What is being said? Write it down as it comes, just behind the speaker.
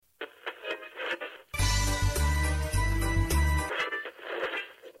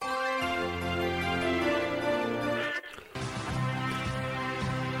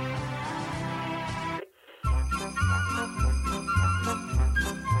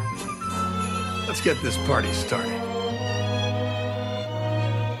Let's get this party started.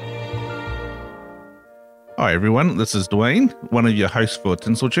 Hi everyone, this is Dwayne, one of your hosts for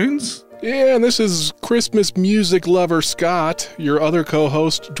Tinsel Tunes. Yeah, and this is Christmas music lover Scott, your other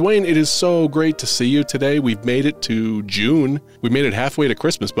co-host. Dwayne, it is so great to see you today. We've made it to June. We made it halfway to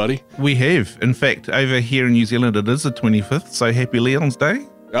Christmas, buddy. We have. In fact, over here in New Zealand, it is the 25th, so happy Leon's Day.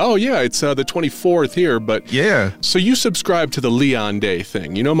 Oh, yeah, it's the 24th here, but... Yeah. So you subscribe to the Leon Day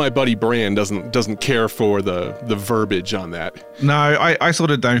thing. You know my buddy Brand doesn't care for the verbiage on that. No, I sort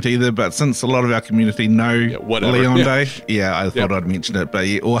of don't either, but since a lot of our community know Leon Day, I thought I'd mention it. But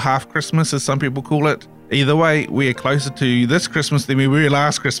or half Christmas, as some people call it. Either way, we are closer to this Christmas than we were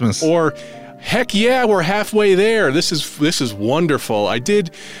last Christmas. Or... heck yeah, we're halfway there. This is wonderful. I did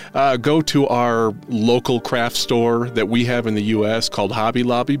go to our local craft store that we have in the U.S. called Hobby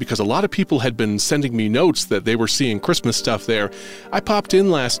Lobby because a lot of people had been sending me notes that they were seeing Christmas stuff there. I popped in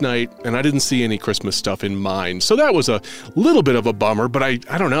last night and I didn't see any Christmas stuff in mine. So that was a little bit of a bummer, but I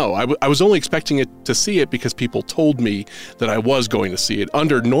don't know. I was only expecting to see it because people told me that I was going to see it.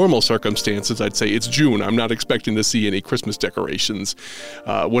 Under normal circumstances, I'd say it's June. I'm not expecting to see any Christmas decorations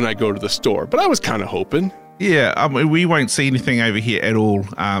when I go to the store. But I was kind of hoping. Yeah, we won't see anything over here at all.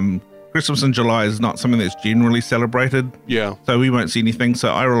 Christmas in July is not something that's generally celebrated. Yeah. So we won't see anything.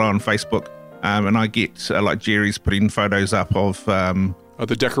 So I rely on Facebook, and I get, like Jerry's putting photos up of...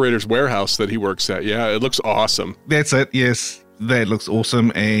 the decorator's warehouse that he works at. Yeah, it looks awesome. That's it, yes. That looks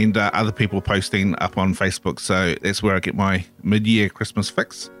awesome. And other people posting up on Facebook. So that's where I get my mid-year Christmas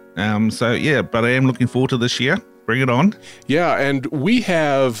fix. But I am looking forward to this year. Bring it on. Yeah, and we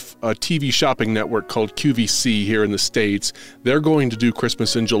have a TV shopping network called QVC here in the States. They're going to do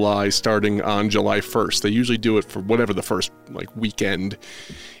Christmas in July starting on July 1st. They usually do it for whatever the first weekend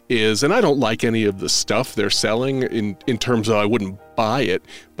is. And I don't like any of the stuff they're selling in terms of I wouldn't buy it,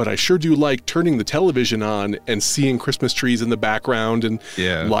 but I sure do like turning the television on and seeing Christmas trees in the background and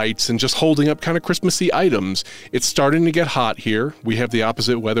lights and just holding up kind of Christmassy items. It's starting to get hot here. We have the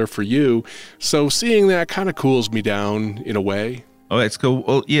opposite weather for you. So seeing that kind of cools me down in a way. Oh, that's cool.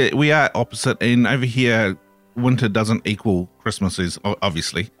 Well, yeah, we are opposite. And over here, winter doesn't equal Christmases,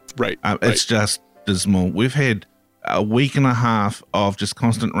 obviously. Right. It's just dismal. We've had a week and a half of just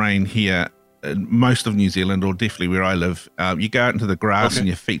constant rain here in most of New Zealand, or definitely where I live. You go out into the grass and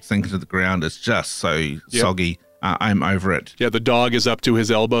your feet sink into the ground. It's just so soggy. I'm over it. Yeah, the dog is up to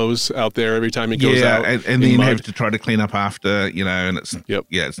his elbows out there every time he goes out. And then have to try to clean up after, and it's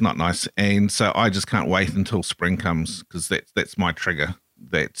it's not nice. And so I just can't wait until spring comes because that's my trigger.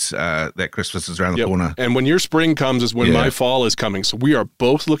 That Christmas is around the corner. And when your spring comes is when my fall is coming. So we are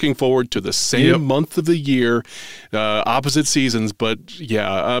both looking forward to the same month of the year, opposite seasons. But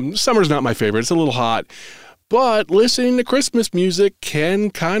summer's not my favorite. It's a little hot. But listening to Christmas music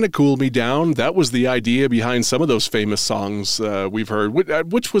can kind of cool me down. That was the idea behind some of those famous songs we've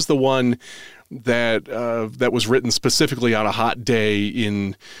heard. Which was the one that was written specifically on a hot day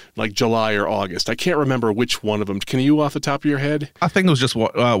in like July or August? I can't remember which one of them. Can you off the top of your head? I think it was just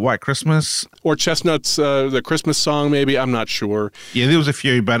White Christmas. Or Chestnuts, the Christmas song maybe. I'm not sure. Yeah, there was a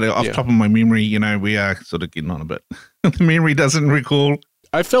few, but off the top of my memory, we are sort of getting on a bit. The memory doesn't recall.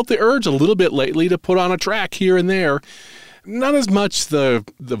 I felt the urge a little bit lately to put on a track here and there. Not as much the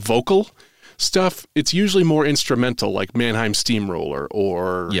vocal stuff. It's usually more instrumental, like Mannheim Steamroller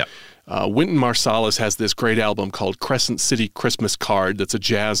or Wynton Marsalis has this great album called Crescent City Christmas Card that's a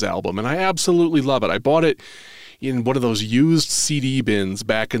jazz album, and I absolutely love it. I bought it in one of those used CD bins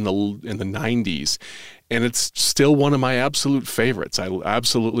back in the 90s. And it's still one of my absolute favorites. I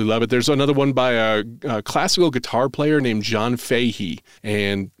absolutely love it. There's another one by a classical guitar player named John Fahey,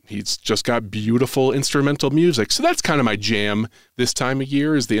 and he's just got beautiful instrumental music. So that's kind of my jam this time of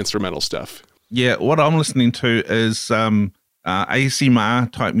year is the instrumental stuff. Yeah, what I'm listening to is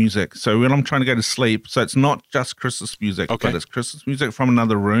ASMR type music. So when I'm trying to go to sleep, so it's not just Christmas music, but it's Christmas music from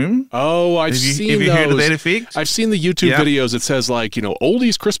another room. Oh, I've seen those. Have you heard of that effect? I've seen the YouTube videos. It says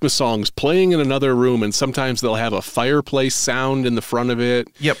oldies Christmas songs playing in another room, and sometimes they'll have a fireplace sound in the front of it.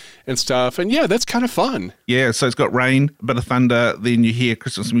 And stuff. And that's kind of fun. Yeah, so it's got rain, a bit of thunder, then you hear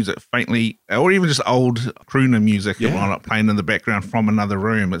Christmas music faintly, or even just old crooner music playing in the background from another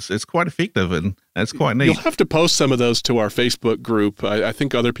room. It's quite effective and it's quite neat. You'll have to post some of those to our Facebook group. I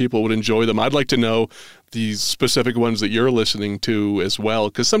think other people would enjoy them. I'd like to know these specific ones that you're listening to as well,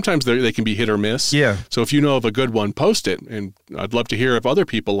 because sometimes they can be hit or miss. Yeah. So if you know of a good one, post it, and I'd love to hear if other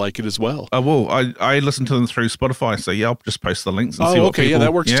people like it as well. I will. I listen to them through Spotify, so I'll just post the links and see what people...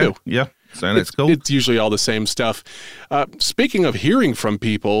 that works too. Yeah. So that's cool. It's usually all the same stuff. Speaking of hearing from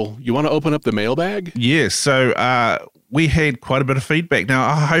people, you want to open up the mailbag? Yes. So we had quite a bit of feedback. Now,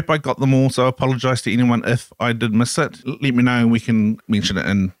 I hope I got them all, so I apologize to anyone if I did miss it. Let me know and we can mention it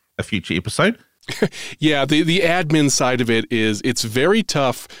in a future episode. Yeah, the admin side of it is it's very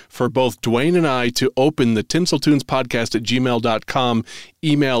tough for both Dwayne and I to open the tinseltoonspodcast@gmail.com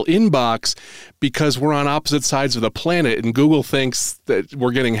email inbox because we're on opposite sides of the planet and Google thinks that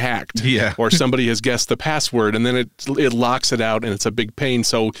we're getting hacked. Yeah. Or somebody has guessed the password and then it locks it out and it's a big pain.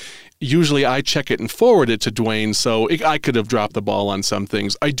 So usually I check it and forward it to Dwayne. So I could have dropped the ball on some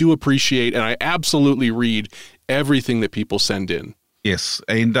things. I do appreciate and I absolutely read everything that people send in. Yes,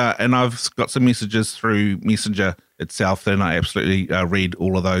 and I've got some messages through Messenger itself, and I absolutely read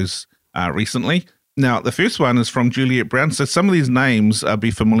all of those recently. Now, the first one is from Juliet Brown. So some of these names be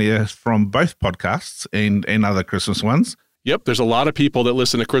familiar from both podcasts and other Christmas ones. Yep, there's a lot of people that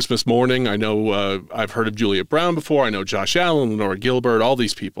listen to Christmas Morning. I know I've heard of Juliet Brown before. I know Josh Allen, Lenora Gilbert, all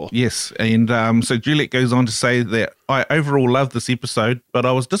these people. Yes, and so Juliet goes on to say that I overall loved this episode, but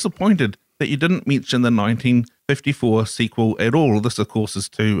I was disappointed that you didn't mention the 1954 sequel at all. This, of course, is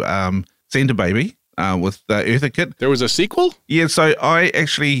to Santa Baby with Eartha Kitt. There was a sequel? Yeah, so I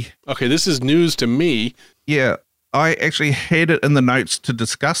actually... Okay, this is news to me. Yeah, I actually had it in the notes to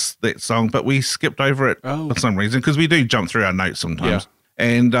discuss that song, but we skipped over it for some reason, because we do jump through our notes sometimes.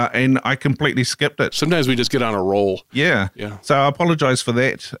 Yeah. And I completely skipped it. Sometimes we just get on a roll. Yeah. So I apologize for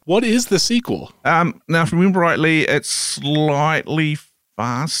that. What is the sequel? Now, if I remember rightly, it's slightly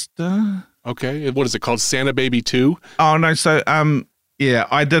faster. Okay. What is it called? Santa Baby 2? Oh, no. So, yeah,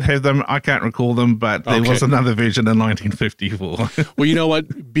 I did have them. I can't recall them, but there was another version in 1954. Well, you know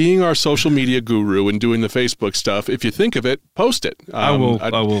what? Being our social media guru and doing the Facebook stuff, if you think of it, post it. I will.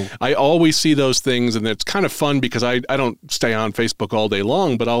 I always see those things, and it's kind of fun because I don't stay on Facebook all day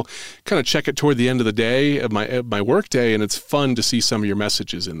long, but I'll kind of check it toward the end of the day of my work day, and it's fun to see some of your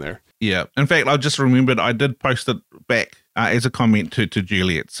messages in there. Yeah. In fact, I just remembered I did post it back as a comment to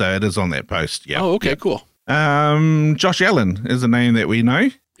Juliet, so it is on that post. Yeah. Oh, okay, cool. Josh Allen is a name that we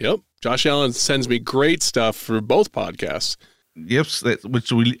know. Yep. Josh Allen sends me great stuff for both podcasts. Yes,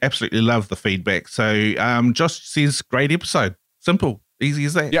 which we absolutely love the feedback. So Josh says, great episode. Simple. Easy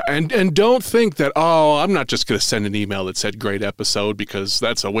as that. Yeah, and don't think that, I'm not just going to send an email that said great episode because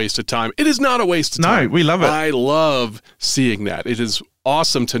that's a waste of time. It is not a waste of time. No, we love it. I love seeing that. It is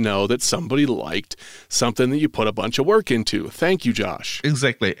awesome to know that somebody liked something that you put a bunch of work into. Thank you, Josh.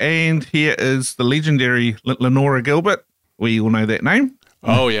 Exactly. And here is the legendary Lenora Gilbert. We all know that name.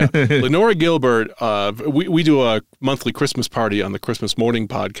 Oh, yeah. Lenora Gilbert, we do a monthly Christmas party on the Christmas Morning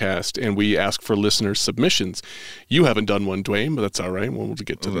podcast, and we ask for listener submissions. You haven't done one, Dwayne, but that's all right. We'll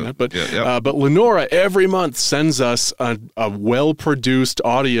get to that. But Lenora every month sends us a well-produced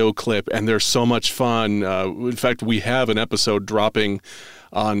audio clip, and they're so much fun. In fact, we have an episode dropping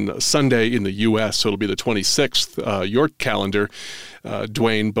on Sunday in the U.S., so it'll be the 26th, your calendar,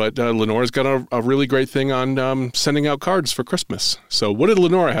 Dwayne. But Lenora's got a really great thing on sending out cards for Christmas. So what did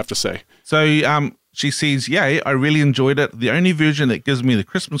Lenora have to say? So she says, yay, I really enjoyed it. The only version that gives me the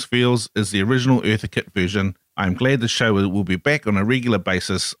Christmas feels is the original Eartha Kitt version. I'm glad the show will be back on a regular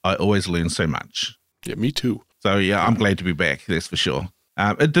basis. I always learn so much. Yeah, me too. So, yeah, I'm glad to be back, that's for sure.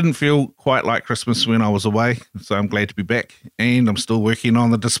 It didn't feel quite like Christmas when I was away, so I'm glad to be back. And I'm still working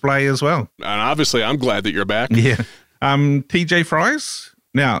on the display as well. And obviously, I'm glad that you're back. Yeah. TJ Fries.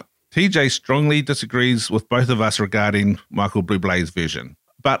 Now, TJ strongly disagrees with both of us regarding Michael Bublé's version.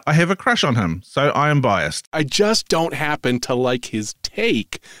 But I have a crush on him, so I am biased. I just don't happen to like his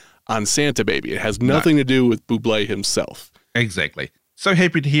take on Santa Baby. It has nothing to do with Bublé himself. Exactly. So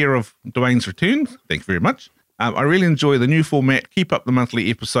happy to hear of Dwayne's return. Thank you very much. I really enjoy the new format. Keep up the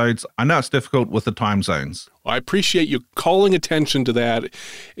monthly episodes. I know it's difficult with the time zones. I appreciate you calling attention to that.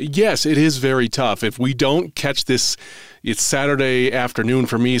 Yes, it is very tough. If we don't catch this, it's Saturday afternoon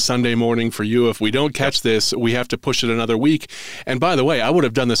for me, Sunday morning for you. If we don't catch this, we have to push it another week. And by the way, I would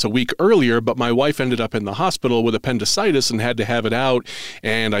have done this a week earlier, but my wife ended up in the hospital with appendicitis and had to have it out.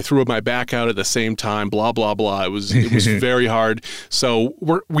 And I threw my back out at the same time, blah, blah, blah. It was very hard. So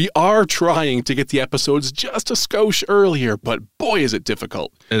we are trying to get the episodes just a skosh earlier, but boy, is it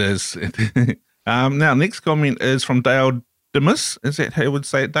difficult. It is. Now, next comment is from Dale Dimas. Is that how you would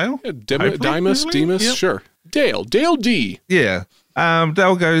say it, Dale? Yeah, Dimas, yep. Sure. Dale D. Yeah.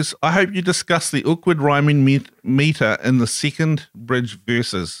 Dale goes, I hope you discuss the awkward rhyming meter in the second bridge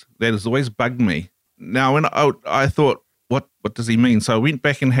verses. That has always bugged me. Now, when I thought, what does he mean? So I went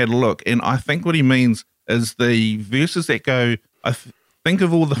back and had a look, and I think what he means is the verses that go, think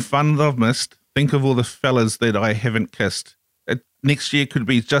of all the fun that I've missed, think of all the fellas that I haven't kissed. Next year could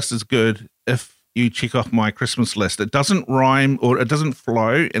be just as good if you check off my Christmas list. It doesn't rhyme or it doesn't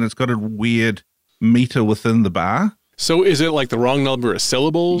flow, and it's got a weird meter within the bar. So is it like the wrong number of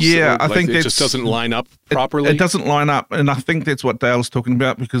syllables? Yeah, I think it just doesn't line up properly. It doesn't line up, and I think that's what Dale's talking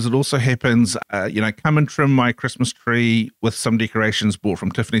about, because it also happens, come and trim my Christmas tree with some decorations bought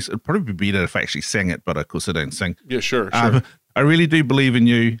from Tiffany's. It'd probably be better if I actually sang it, but of course I don't sing. Yeah, sure. I really do believe in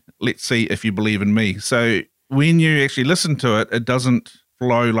you. Let's see if you believe in me. So when you actually listen to it, it doesn't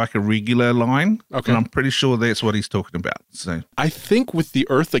flow like a regular line. Okay. And I'm pretty sure that's what he's talking about. So I think with the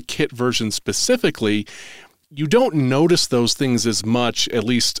Eartha Kitt version specifically, you don't notice those things as much, at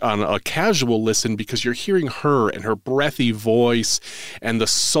least on a casual listen, because you're hearing her and her breathy voice and the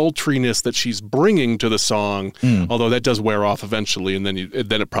sultriness that she's bringing to the song, although that does wear off eventually, and then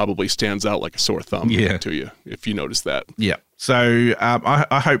it probably stands out like a sore thumb to you, if you notice that. Yeah. So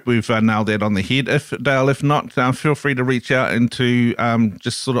I hope we've nailed that on the head. If not, feel free to reach out and to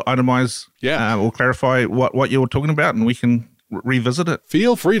just sort of itemize or clarify what you were talking about, and we can revisit it.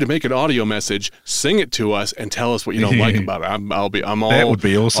 Feel free to make an audio message, sing it to us, and tell us what you don't like about it. I'm all that would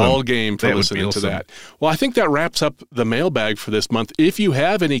be awesome. All game for listening to that. Well, I think that wraps up the mailbag for this month. If you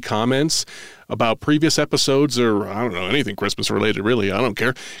have any comments about previous episodes, or I don't know, anything Christmas related, really, I don't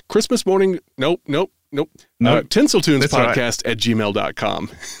care. Christmas morning, nope. Tinseltoonspodcast at gmail.com.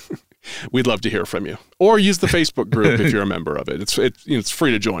 We'd love to hear from you. Or use the Facebook group if you're a member of it. It's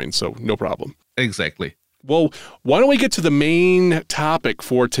free to join, so no problem. Exactly. Well, why don't we get to the main topic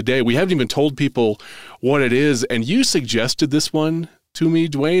for today? We haven't even told people what it is, and you suggested this one to me,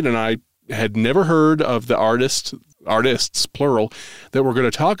 Dwayne, and I had never heard of the artists, plural, that we're going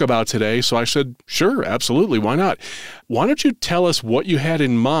to talk about today, so I said, sure, absolutely, why not? Why don't you tell us what you had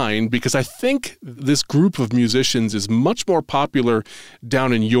in mind, because I think this group of musicians is much more popular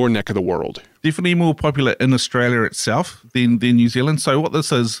down in your neck of the world. Definitely more popular in Australia itself than New Zealand. So what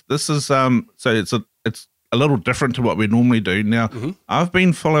this is so it's a little different to what we normally do. Now, I've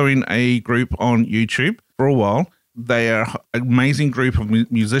been following a group on YouTube for a while. They are an amazing group of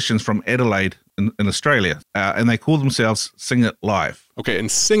musicians from Adelaide in Australia, and they call themselves SingIt Live. Okay, and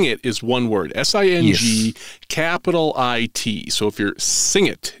SingIt is one word, SING, capital IT. So if you're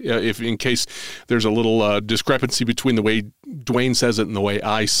SingIt, if in case there's a little discrepancy between the way Dwayne says it and the way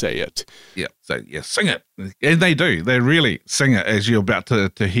I say it. Yeah, so sing it. And they do. They really sing it, as you're about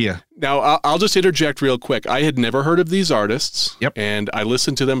to hear. Now, I'll just interject real quick. I had never heard of these artists, Yep. and I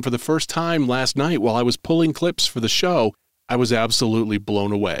listened to them for the first time last night while I was pulling clips for the show. I was absolutely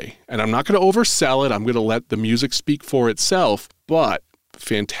blown away. And I'm not going to oversell it. I'm going to let the music speak for itself. But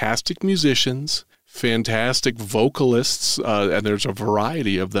fantastic musicians, fantastic vocalists, and there's a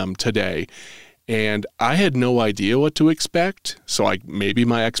variety of them today. And I had no idea what to expect, so maybe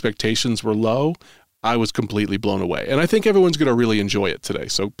my expectations were low. I was completely blown away. And I think everyone's going to really enjoy it today,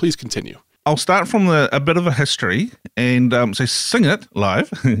 so please continue. I'll start from a bit of a history. And so SingIt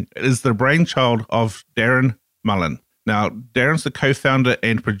Live is the brainchild of Darren Mullen. Now, Darren's the co-founder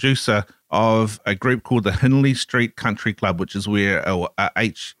and producer of a group called the Hindley Street Country Club, which is where,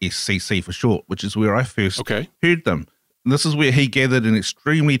 HSCC for short, which is where I first heard them. And this is where he gathered an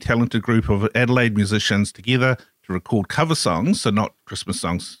extremely talented group of Adelaide musicians together to record cover songs, so not Christmas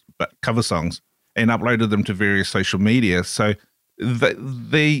songs, but cover songs, and uploaded them to various social media. So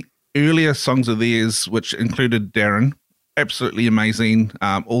the earlier songs of theirs, which included Darren, absolutely amazing.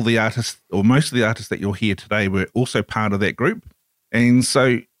 All the artists, or most of the artists that you'll hear today, were also part of that group. And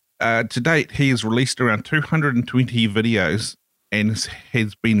so to date, he has released around 220 videos and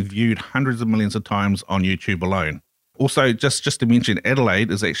has been viewed hundreds of millions of times on YouTube alone. Also, just to mention,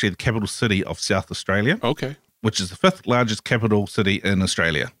 Adelaide is actually the capital city of South Australia. Okay. Which is the 5th largest capital city in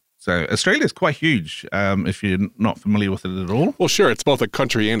Australia. So Australia is quite huge if you're not familiar with it at all. Well, sure. It's both a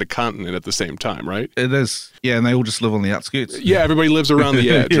country and a continent at the same time, right? It is. Yeah, and they all just live on the outskirts. Yeah, everybody lives around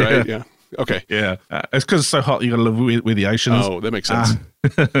the edge, right? Yeah. Okay. Yeah. It's because it's so hot, you got to live where the ocean is. Oh, that makes sense.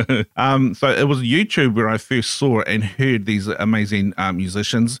 So it was YouTube where I first saw and heard these amazing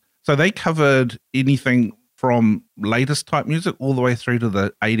musicians. So they covered anything from latest type music all the way through to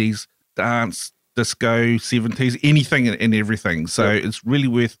the 80s, dance, disco, 70s, anything and everything. So it's really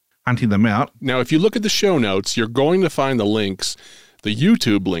worth hunting them out. Now, if you look at the show notes, you're going to find the links, the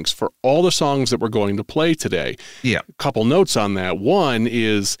YouTube links for all the songs that we're going to play today. Yeah. A couple notes on that. One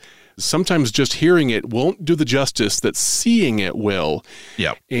is sometimes just hearing it won't do the justice that seeing it will.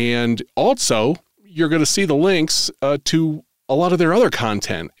 Yeah. And also, you're going to see the links to a lot of their other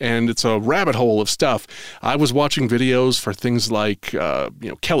content, and it's a rabbit hole of stuff. I was watching videos for things like,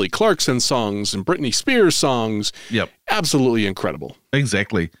 Kelly Clarkson songs and Britney Spears songs. Yep. Absolutely incredible.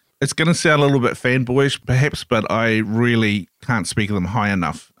 Exactly. It's going to sound a little bit fanboyish, perhaps, but I really can't speak of them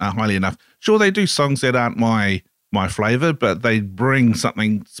highly enough. Sure, they do songs that aren't my my flavor, but they bring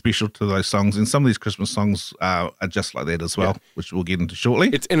something special to those songs. And some of these Christmas songs are just like that as well, which we'll get into shortly.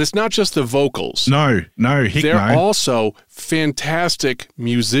 It's not just the vocals. No, heck They're no. also fantastic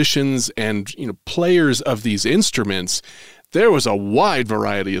musicians and players of these instruments. There was a wide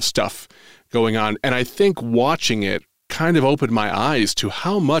variety of stuff going on, and I think watching it kind of opened my eyes to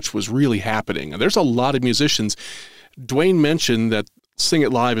how much was really happening. And there's a lot of musicians. Dwayne mentioned that Sing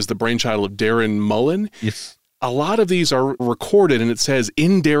It Live is the brainchild of Darren Mullen. Yes. A lot of these are recorded, and it says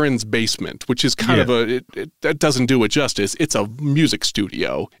in Darren's basement, which is kind of that doesn't do it justice. It's a music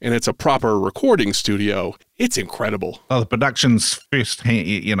studio, and it's a proper recording studio. It's incredible. Oh, the production's first hand,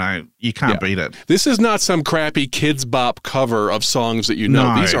 you can't beat it. This is not some crappy Kids Bop cover of songs that you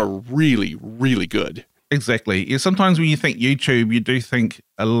know. No. These are really, really good. Exactly. Yeah, sometimes when you think YouTube, you do think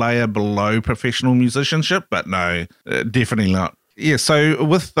a layer below professional musicianship, but no, definitely not. Yeah, so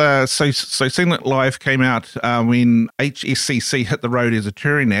with SingIt Live came out when HSCC hit the road as a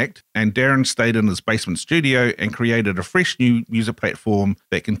touring act, and Darren stayed in his basement studio and created a fresh new music platform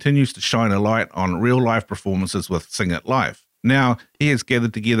that continues to shine a light on real live performances with SingIt Live. Now, he has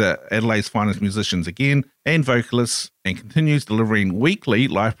gathered together Adelaide's finest musicians again and vocalists and continues delivering weekly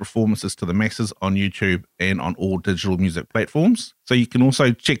live performances to the masses on YouTube and on all digital music platforms. So you can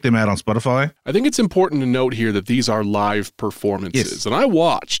also check them out on Spotify. I think it's important to note here that these are live performances. Yes. And I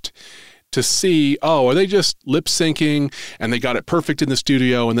watched to see, are they just lip syncing and they got it perfect in the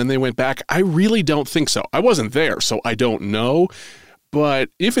studio and then they went back? I really don't think so. I wasn't there, so I don't know. But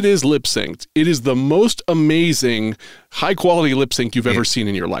if it is lip synced, it is the most amazing, high quality lip sync you've ever seen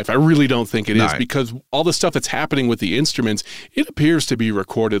in your life. I really don't think it is, because all the stuff that's happening with the instruments, it appears to be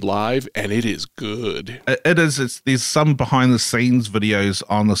recorded live, and it is good. It is. There's some behind the scenes videos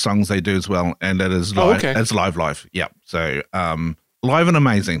on the songs they do as well, and it is live. It's live. Yeah. So live and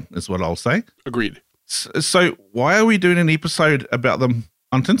amazing is what I'll say. Agreed. So why are we doing an episode about them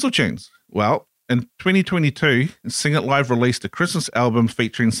on Tinsel Tunes? Well, in 2022, SingIt Live released a Christmas album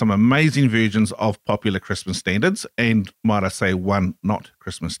featuring some amazing versions of popular Christmas standards, and might I say, one not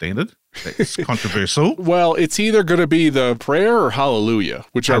Christmas standard. That's controversial. Well, it's either going to be the Prayer or Hallelujah,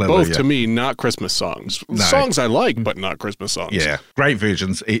 which are both, to me, not Christmas songs. No. Songs I like, but not Christmas songs. Yeah, great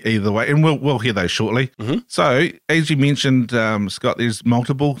versions either way, and we'll hear those shortly. Mm-hmm. So, as you mentioned, Scott, there's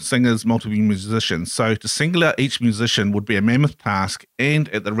multiple singers, multiple musicians. So, to single out each musician would be a mammoth task, and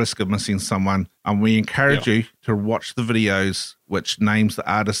at the risk of missing someone, we encourage you to watch the videos, which names the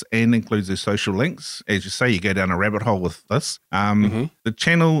artist and includes their social links. As you say, you go down a rabbit hole with this. The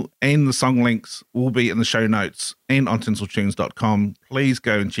channel and the song links will be in the show notes and on tinseltunes.com. Please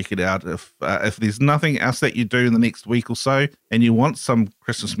go and check it out. If there's nothing else that you do in the next week or so and you want some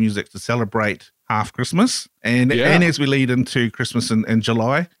Christmas music to celebrate half Christmas, and as we lead into Christmas in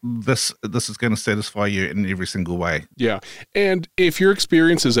July, this is going to satisfy you in every single way. Yeah, and if your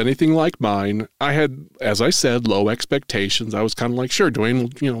experience is anything like mine, I had, as I said, low expectations. I was kind of like, sure,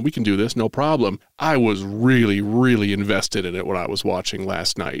 Dwayne, we can do this, no problem. I was really, really invested in it when I was watching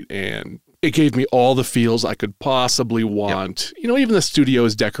last night, and it gave me all the feels I could possibly want. Yep. Even the studio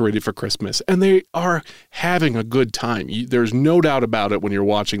is decorated for Christmas, and they are having a good time. There's no doubt about it when you're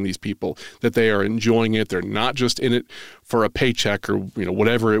watching these people that they are enjoying it. They're not just in it for a paycheck or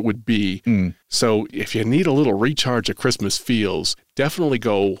whatever it would be. So if you need a little recharge of Christmas feels, definitely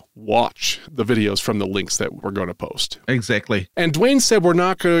go watch the videos from the links that we're going to post. Exactly. And Dwayne said we're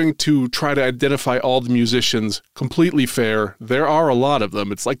not going to try to identify all the musicians completely fair. There are a lot of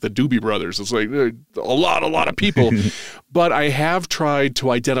them. It's like the Doobie Brothers. It's like a lot of people. But I have tried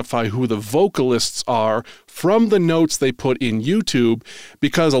to identify who the vocalists are from the notes they put in YouTube,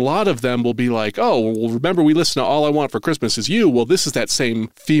 because a lot of them will be like, remember we listen to All I Want for Christmas Is You? Well, this is that same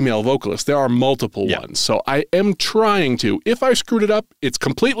female vocalist. There are multiple ones. So I am trying to. If I screwed it up, it's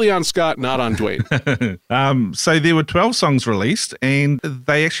completely on Scott, not on Dwayne. So there were 12 songs released, and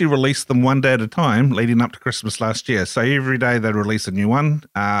they actually released them one day at a time leading up to Christmas last year. So every day they'd release a new one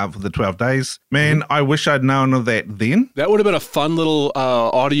for the 12 days. Man, I wish I'd known of that then. That would have been a fun little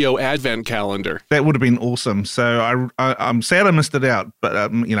audio advent calendar. That would have been awesome. So I'm sad I missed it out, but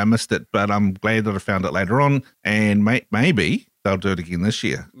but I'm glad that I found it later on, and maybe they'll do it again this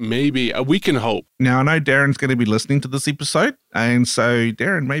year. Maybe. We can hope. Now, I know Darren's going to be listening to this episode, and so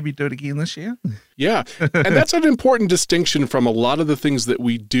Darren, maybe do it again this year. Yeah, and that's an important distinction from a lot of the things that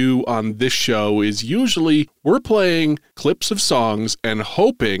we do on this show. Is usually we're playing clips of songs and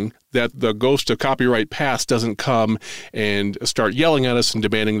hoping that the ghost of copyright past doesn't come and start yelling at us and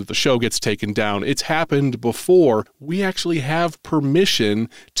demanding that the show gets taken down. It's happened before. We actually have permission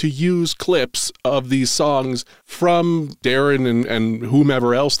to use clips of these songs from Darren and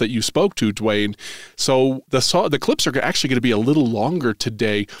whomever else that you spoke to, Dwayne. So the clips are actually going to be a little longer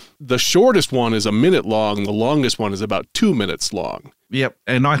today. The shortest one is a minute long. The longest one is about 2 minutes long. Yep,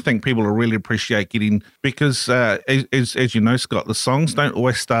 and I think people will really appreciate getting, because as you know, Scott, the songs don't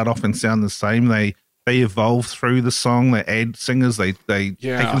always start off and sound the same. They evolve through the song. They add singers. They take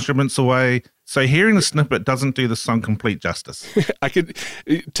instruments away. So hearing the snippet doesn't do the song complete justice. I could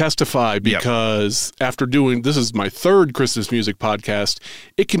testify because after this is my third Christmas music podcast,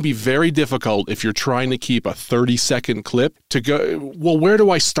 it can be very difficult if you're trying to keep a 30-second clip to go, well, where do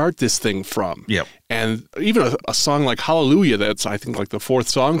I start this thing from? Yep. And even a song like Hallelujah, that's I think like the fourth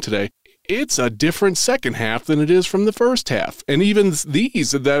song today, it's a different second half than it is from the first half. And even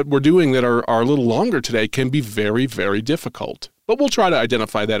these that we're doing that are a little longer today can be very, very difficult. But we'll try to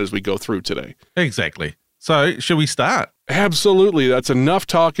identify that as we go through today. Exactly. So, should we start? Absolutely. That's enough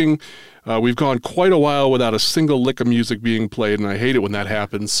talking. We've gone quite a while without a single lick of music being played, and I hate it when that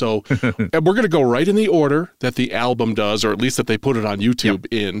happens. So we're going to go right in the order that the album does, or at least that they put it on YouTube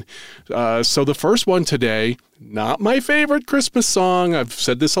in. So the first one today, not my favorite Christmas song, I've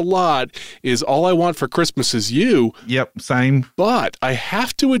said this a lot, is All I Want for Christmas Is You. Yep, same. But I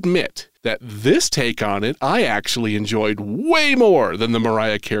have to admit that this take on it, I actually enjoyed way more than the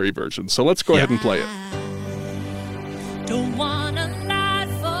Mariah Carey version. So let's go ahead and play it. Don't want a lot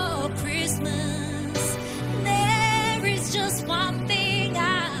for Christmas. There is just one thing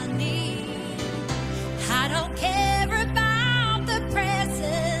I need. I don't care about the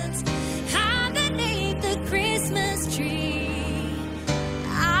presents underneath the Christmas tree.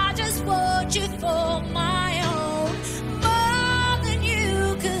 I just want you for my own, more than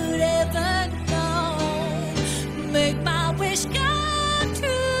you could ever know. Make my wish come true.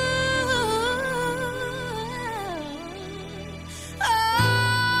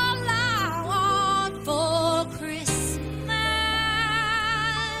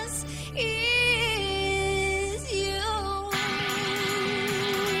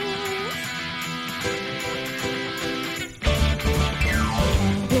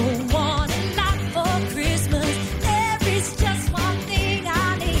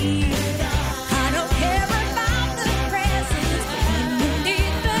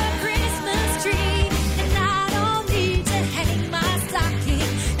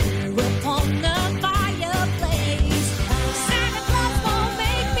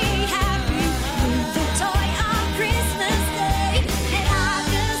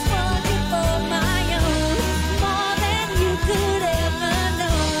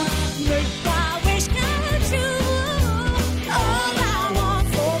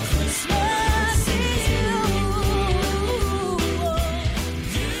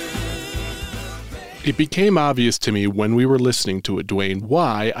 It became obvious to me when we were listening to it, Dwayne,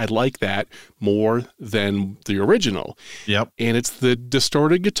 why I like that more than the original. Yep. And it's the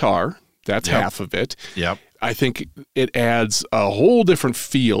distorted guitar. That's half of it. Yep. I think it adds a whole different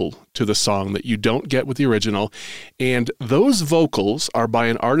feel to the song that you don't get with the original. And those vocals are by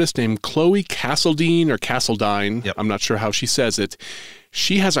an artist named Chloe Castledine or Castledine. Yep. I'm not sure how she says it.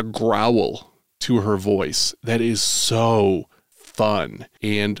 She has a growl to her voice that is so fun.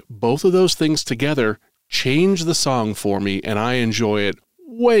 And both of those things together change the song for me, and I enjoy it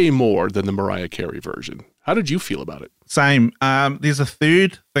way more than the Mariah Carey version. How did you feel about it? Same. There's a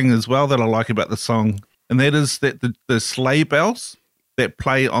third thing as well that I like about the song, and that is that the sleigh bells that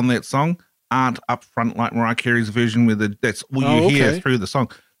play on that song aren't up front like Mariah Carey's version, where that's all you hear through the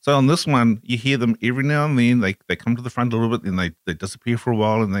song. So on this one, you hear them every now and then. They come to the front a little bit, then they disappear for a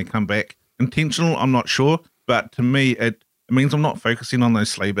while, and they come back. Intentional, I'm not sure, but to me, it means I'm not focusing on those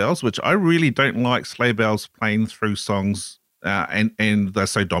sleigh bells, which I really don't like sleigh bells playing through songs, and they're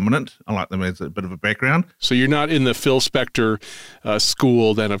so dominant. I like them as a bit of a background. So you're not in the Phil Spector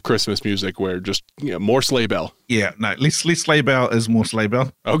school then of Christmas music where just more sleigh bell. Yeah, no, less sleigh bell is more sleigh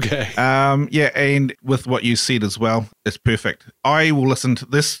bell. Okay. Yeah, and with what you said as well, it's perfect. I will listen to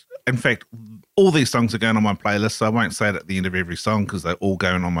this. In fact, all these songs are going on my playlist, so I won't say it at the end of every song because they're all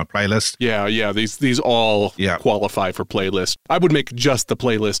going on my playlist. Yeah, these all qualify for playlist. I would make just the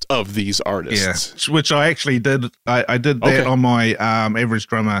playlist of these artists. Yeah, which I actually did. I did that on my Average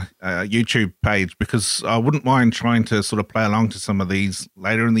Drummer YouTube page because I wouldn't mind trying to sort of play along to some of these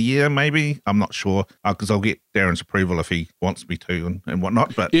later in the year, maybe. I'm not sure because I'll get Darren's approval if he wants me to and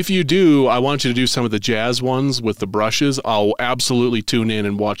whatnot. But if you do, I want you to do some of the jazz ones with the brushes. I'll absolutely tune in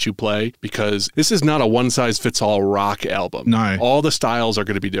and watch you play because this is not a one-size-fits-all rock album. No. All the styles are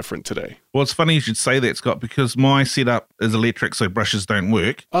going to be different today. Well, it's funny you should say that, Scott, because my setup is electric, so brushes don't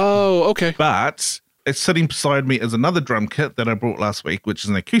work. Oh, okay. But it's sitting beside me is another drum kit that I brought last week, which is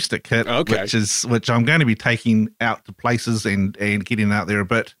an acoustic kit, which I'm going to be taking out to places and getting out there a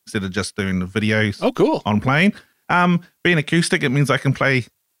bit instead of just doing the videos. Oh, cool. On playing. Being acoustic, it means I can play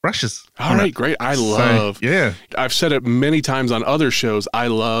brushes. All right, great. Yeah. I've said it many times on other shows. I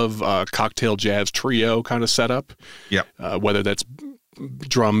love cocktail jazz trio kind of setup. Yeah. Whether that's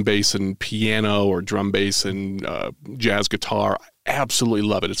drum, bass, and piano, or drum, bass, and jazz guitar. Absolutely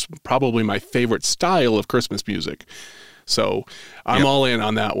love it. It's probably my favorite style of Christmas music. So I'm all in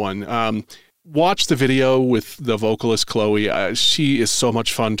on that one. Watch the video with the vocalist Chloe. She is so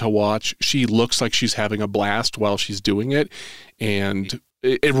much fun to watch. She looks like she's having a blast while she's doing it, and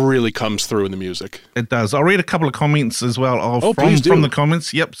it really comes through in the music. It does. I'll read a couple of comments as well from the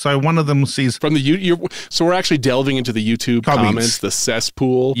comments. Yep. So one of them says from the so we're actually delving into the YouTube comments, the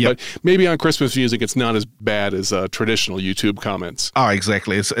cesspool. Yep. But maybe on Christmas music, it's not as bad as traditional YouTube comments. Oh,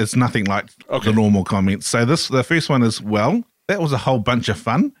 exactly. It's nothing like the normal comments. So the first one is, well, that was a whole bunch of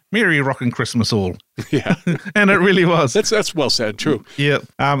fun. Merry rockin' Christmas all. Yeah. And it really was. That's well said. True. Yeah.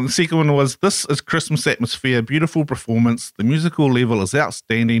 The second one was, this is Christmas atmosphere, beautiful performance. The musical level is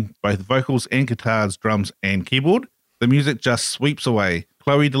outstanding, both vocals and guitars, drums and keyboard. The music just sweeps away.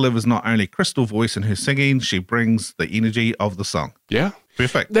 Chloe delivers not only crystal voice in her singing, she brings the energy of the song. Yeah.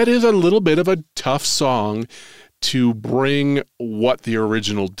 Perfect. That is a little bit of a tough song to bring what the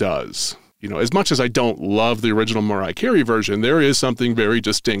original does. You know, as much as I don't love the original Mariah Carey version, there is something very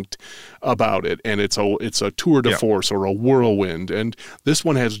distinct about it, and it's a tour de force or a whirlwind, and this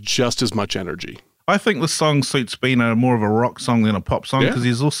one has just as much energy. I think this song suits being more of a rock song than a pop song, because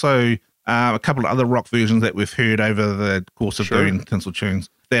there's also a couple of other rock versions that we've heard over the course of doing Tinsel Tunes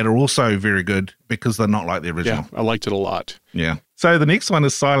that are also very good because they're not like the original. Yeah, I liked it a lot. Yeah. So the next one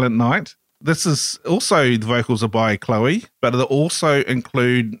is Silent Night. This is also, the vocals are by Chloe, but they also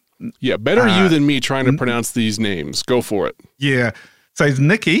include... Yeah, better you than me trying to pronounce these names. Go for it. Yeah. So it's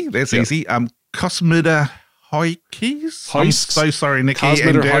Nikki. That's easy. Cosmida Hoikes. I'm so sorry, Nikki.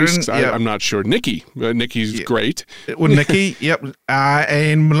 Cosmida Hoikes. I'm not sure. Nikki's great. Well, Nikki, yep.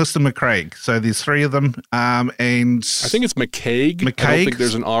 And Melissa McCraig. So there's three of them. And I think it's McCaig. I don't think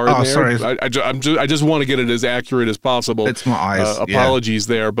there's an R in there. Sorry. I just want to get it as accurate as possible. It's my eyes. Apologies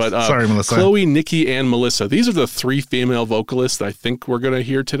there. But sorry, Melissa. Chloe, Nikki, and Melissa. These are the three female vocalists that I think we're going to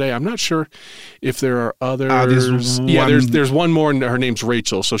hear today. I'm not sure if there are others. There's one more, and her name's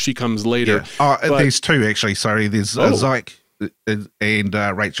Rachel, so she comes later. Yeah. There's two, actually. Sorry, there's Zyke and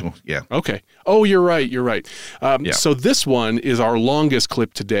Rachel. Yeah. Okay. Oh, you're right. So this one is our longest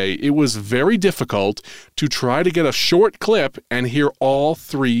clip today. It was very difficult to try to get a short clip and hear all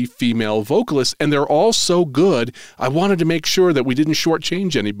three female vocalists, and they're all so good. I wanted to make sure that we didn't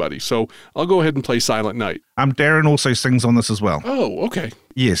shortchange anybody. So I'll go ahead and play Silent Night. Darren also sings on this as well. Oh, okay.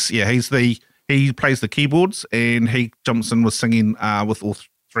 Yes. Yeah. He plays the keyboards, and he jumps in with singing with all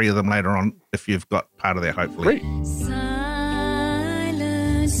three of them later on, if you've got part of that, hopefully. Great. Silent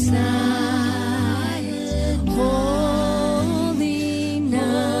night, holy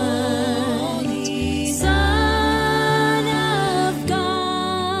night, Son of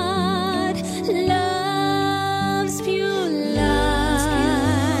God, love's pure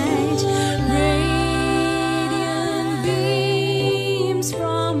light, radiant beams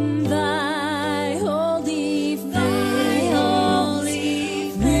from thy holy face.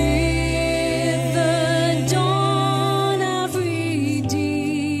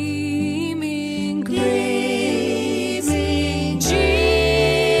 Grace.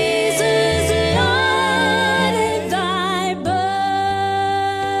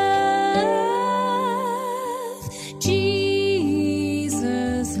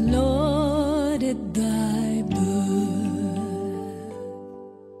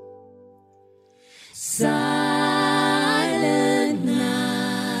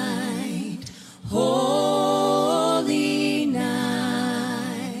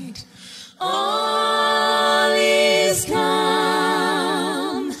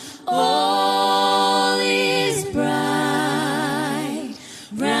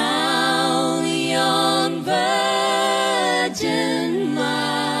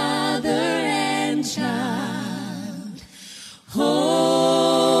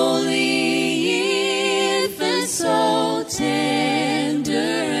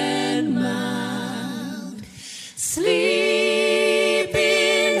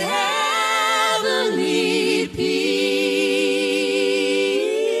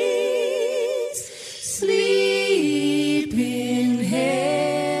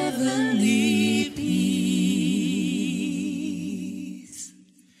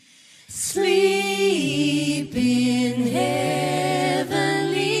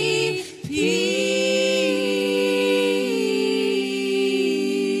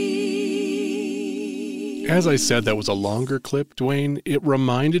 As I said, that was a longer clip, Dwayne. It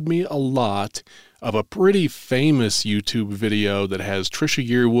reminded me a lot of a pretty famous YouTube video that has Trisha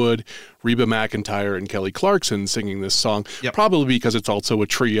Yearwood, Reba McEntire, and Kelly Clarkson singing this song, probably because it's also a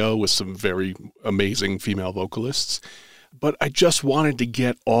trio with some very amazing female vocalists. But I just wanted to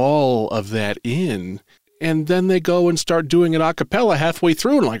get all of that in, and then they go and start doing it a cappella halfway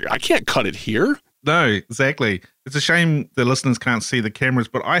through, and I'm like, I can't cut it here. No, exactly. It's a shame the listeners can't see the cameras,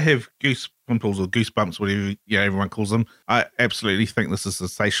 but I have goosebumps or goosebumps, whatever everyone calls them. I absolutely think this is a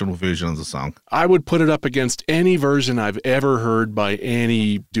sensational version of the song. I would put it up against any version I've ever heard by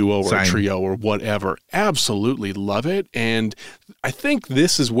any duo or trio or whatever. Absolutely love it. And I think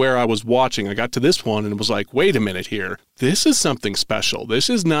this is where I was watching. I got to this one and was like, wait a minute here. This is something special. This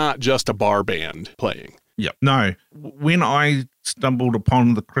is not just a bar band playing. Yep. No. When I stumbled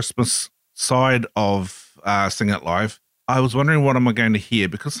upon the Christmas side of SingIt Live, I was wondering what am I going to hear,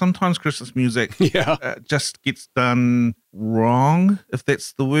 because sometimes Christmas music just gets done wrong, if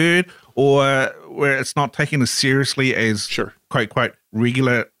that's the word, or where it's not taken as seriously as quote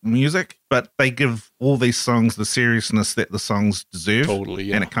regular music, but they give all these songs the seriousness that the songs deserve.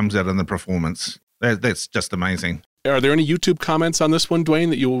 Totally, and it comes out in the performance. That's just amazing. Are there any YouTube comments on this one,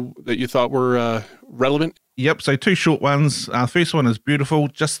 Dwayne, that you thought were relevant? Yep, so 2 short ones. First one is beautiful,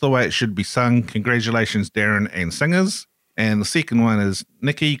 just the way it should be sung. Congratulations, Darren and singers. And the second one is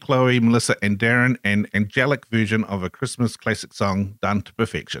Nikki, Chloe, Melissa, and Darren, an angelic version of a Christmas classic song done to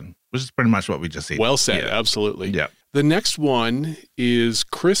perfection, which is pretty much what we just said. Well said, absolutely. Yeah. The next one is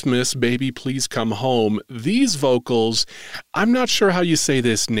Christmas, Baby Please Come Home. These vocals, I'm not sure how you say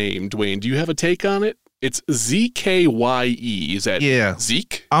this name, Dwayne. Do you have a take on it? It's Z-K-Y-E. Is that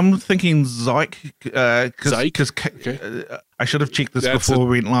Zeke? I'm thinking Zyke. Zyke? I should have checked this before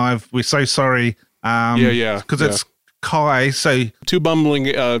we went live. We're so sorry. Because it's Kai. So 2 bumbling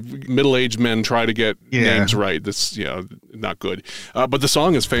middle-aged men try to get names right. That's not good. But the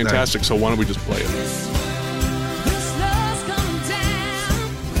song is fantastic, so why don't we just play it?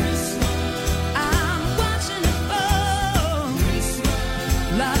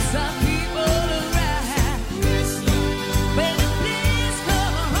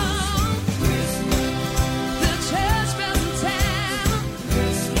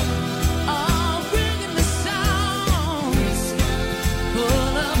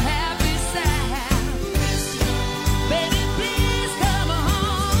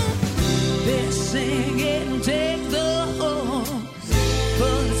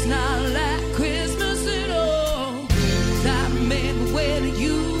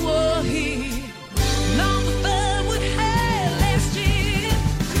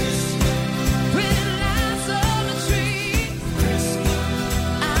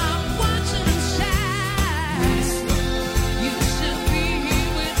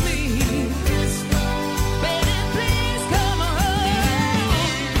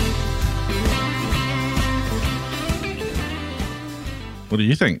 What do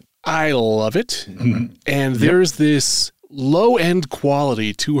you think? I love it. And there's this low-end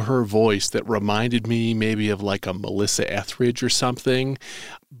quality to her voice that reminded me maybe of like a Melissa Etheridge or something.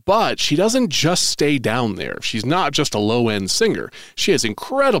 But she doesn't just stay down there. She's not just a low-end singer. She has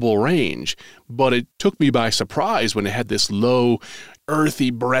incredible range. But it took me by surprise when it had this low, earthy,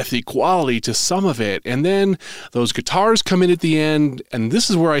 breathy quality to some of it. And then those guitars come in at the end, and this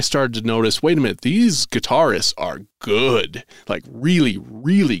is where I started to notice, wait a minute, these guitarists are good. Like really,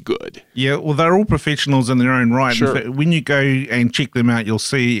 really good. Yeah, well, they're all professionals in their own right. Sure. In fact, when you go and check them out, you'll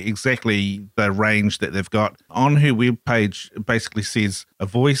see exactly the range that they've got. On her webpage, it basically says a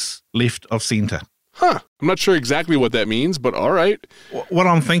voice left of center. Huh. I'm not sure exactly what that means, but all right. What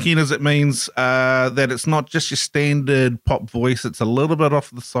I'm thinking is it means that it's not just your standard pop voice. It's a little bit off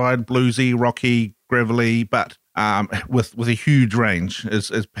the side, bluesy, rocky, gravelly, but with a huge range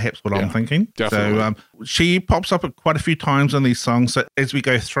is perhaps what I'm thinking. Definitely. So she pops up quite a few times in these songs. So as we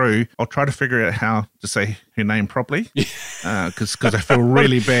go through, I'll try to figure out how to say her name properly, because I feel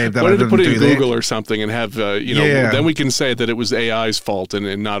really bad that I didn't put it do in that. Google or something and have then we can say that it was AI's fault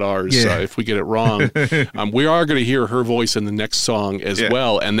and not ours if we get it wrong. We are going to hear her voice in the next song as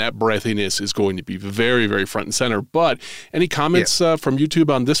well, and that breathiness is going to be very, very front and center. But any comments from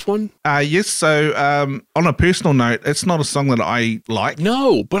YouTube on this one? Yes. So on a personal note, it's not a song that I like.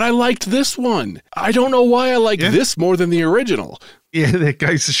 No, but I liked this one. I don't know why I like this more than the original. Yeah, that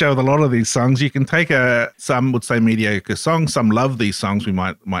goes to show with a lot of these songs. You can take some would say mediocre songs, some love these songs, we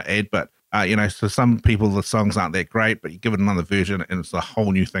might add, but So some people, the songs aren't that great, but you give it another version and it's a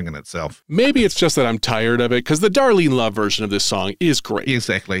whole new thing in itself. Maybe it's just that I'm tired of it, because the Darlene Love version of this song is great.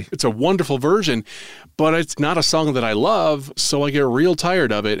 Exactly. It's a wonderful version, but it's not a song that I love, so I get real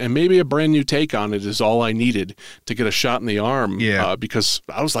tired of it, and maybe a brand new take on it is all I needed to get a shot in the arm, because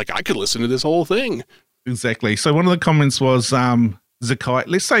I was like, I could listen to this whole thing. Exactly. So one of the comments was Zakai.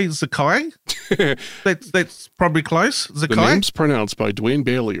 Let's say Zakai. That's probably close. Zakai. The names pronounced by Dwayne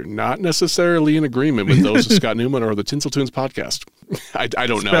Bailey are not necessarily in agreement with those of Scott Newman or the Tinsel Tunes podcast. I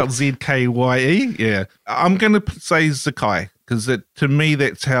don't know. Spelled Zkye. Yeah. I'm going to say Zakai because to me,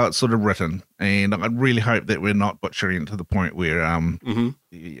 that's how it's sort of written. And I really hope that we're not butchering it to the point where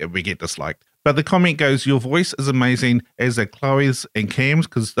we get disliked. But the comment goes, your voice is amazing, as are Chloe's and Cam's,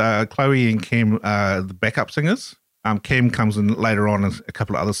 because Chloe and Cam are the backup singers. Cam comes in later on in a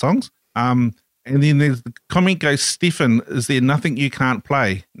couple of other songs. And then there's the comment goes, Stephen, is there nothing you can't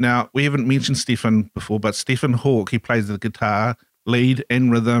play? Now, we haven't mentioned Stephen before, but Stephen Hawke, he plays the guitar, lead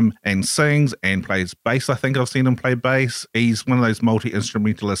and rhythm, and sings and plays bass. I think I've seen him play bass. He's one of those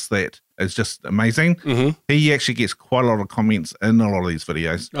multi-instrumentalists that is just amazing. Mm-hmm. He actually gets quite a lot of comments in a lot of these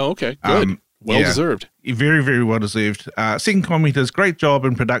videos. Oh, okay. Good. Well-deserved. Very, very well-deserved. Second comment is, great job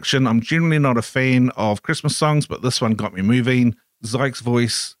in production. I'm generally not a fan of Christmas songs, but this one got me moving. Zyke's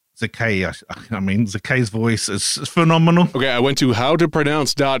voice, Zakai's voice is phenomenal. Okay, I went to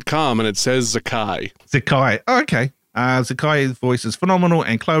howtopronounce.com and it says Zakai. Zakai. Oh, okay. Zakai's voice is phenomenal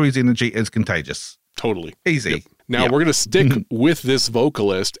and Chloe's energy is contagious. Totally. Easy. Yep. Now, we're going to stick with this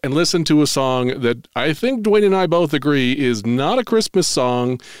vocalist and listen to a song that I think Dwayne and I both agree is not a Christmas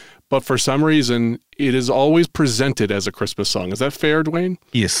song, but for some reason, it is always presented as a Christmas song. Is that fair, Dwayne?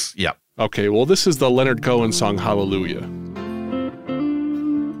 Yes. Yeah. Okay, well, this is the Leonard Cohen song, Hallelujah.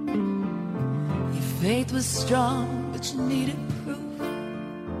 Your faith was strong, but you needed proof.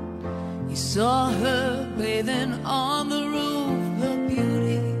 You saw her bathing on the roof, her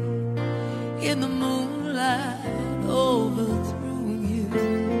beauty in the moonlight overthrew you.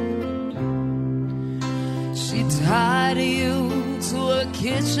 She tied you to a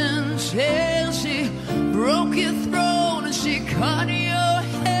kitchen chair, she broke your throne and she cut your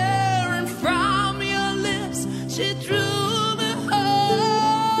hair, and from your lips she drew the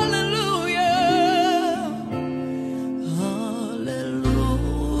hallelujah, hallelujah,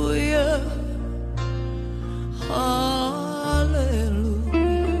 hallelujah,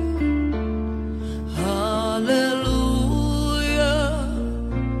 hallelujah.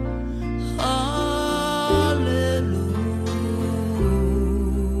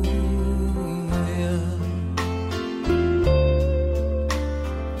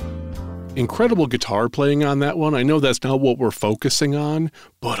 Incredible guitar playing on that one. I know that's not what we're focusing on,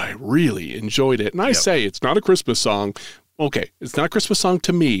 but I really enjoyed it. And I say it's not a Christmas song. Okay, it's not a Christmas song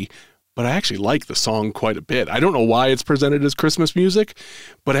to me, but I actually like the song quite a bit. I don't know why it's presented as Christmas music,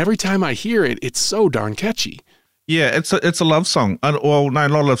 but every time I hear it, it's so darn catchy. Yeah, it's a love song. Well, no,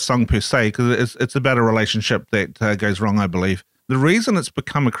 not a love song per se, because it's about a relationship that goes wrong, I believe. The reason it's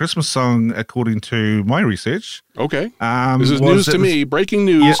become a Christmas song, according to my research. Okay. This is news to me. Breaking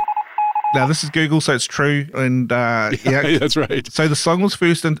news. Yeah. Now, this is Google, so it's true. And yeah, that's right. So the song was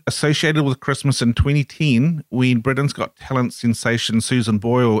first associated with Christmas in 2010 when Britain's Got Talent sensation Susan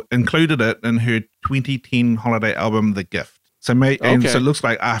Boyle included it in her 2010 holiday album, The Gift. So, and so it looks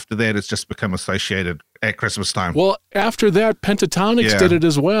like after that, it's just become associated at Christmas time. Well, after that, Pentatonix did it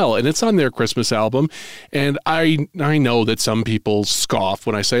as well, and it's on their Christmas album. And I know that some people scoff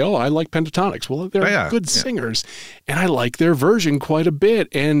when I say, oh, I like Pentatonix. Well, they're good singers, and I like their version quite a bit.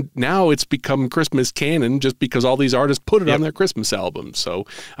 And now it's become Christmas canon just because all these artists put it on their Christmas album. So,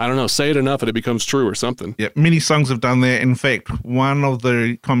 I don't know, say it enough and it becomes true or something. Yeah, many songs have done that. In fact, one of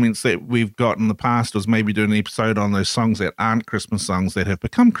the comments that we've got in the past was maybe doing an episode on those songs that aren't Christmas songs that have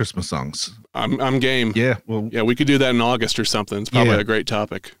become Christmas songs. I'm game. Yeah, well, we could do that in August or something. It's probably a great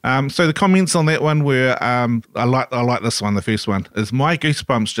topic. So the comments on that one were, I like this one. The first one is, my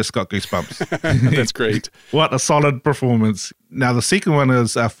goosebumps just got goosebumps. That's great. What a solid performance. Now the second one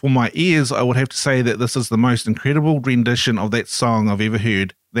is, for my ears, I would have to say that this is the most incredible rendition of that song I've ever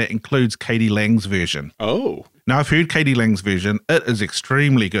heard. That includes Katie Lang's version. Oh. Now I've heard Katie Lang's version. It is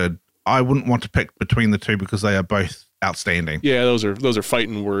extremely good. I wouldn't want to pick between the two because they are both outstanding. Yeah, those are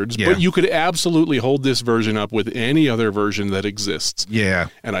fighting words. Yeah. But you could absolutely hold this version up with any other version that exists. Yeah.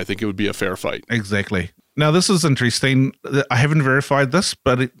 And I think it would be a fair fight. Exactly. Now, this is interesting. I haven't verified this,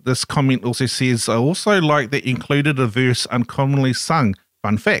 but this comment also says, I also like that you included a verse uncommonly sung.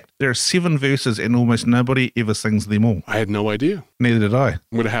 Fun fact, there are 7 verses and almost nobody ever sings them all. I had no idea. Neither did I. I'm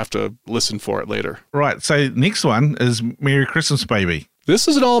going to have to listen for it later. Right, so next one is Merry Christmas, Baby. This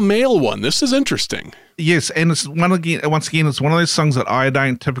is an all-male one. This is interesting. Yes, and it's once again, it's one of those songs that I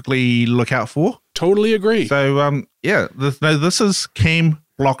don't typically look out for. Totally agree. So, this is Cam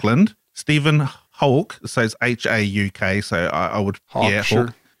Blockland, Stephen Hulk, it says H-A-U-K, so I would, Hulk, sure.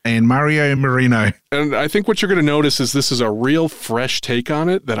 Hulk, and Mario Marino. And I think what you're going to notice is this is a real fresh take on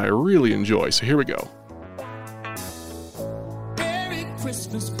it that I really enjoy. So here we go. Merry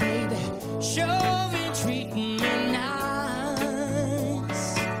Christmas, baby. Sure be treating me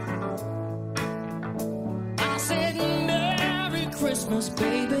nice. I said, Merry Christmas,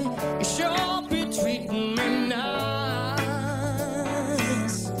 baby. You sure be treating me nice.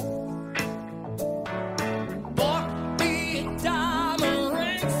 Bought me a diamond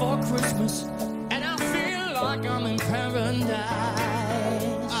ring for Christmas, and I feel like I'm in paradise.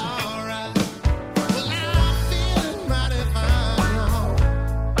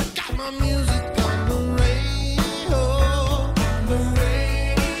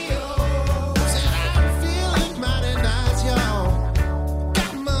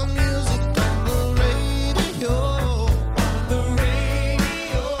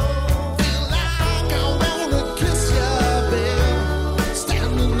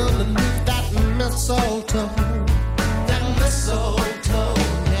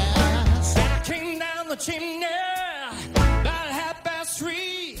 Chimney, about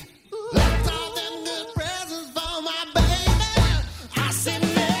 3:30. Left all them good presents for my baby. I said,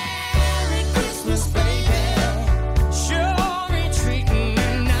 Merry Christmas, baby. Sure be treating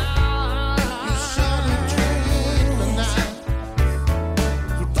me nice. You sure be treating me nice.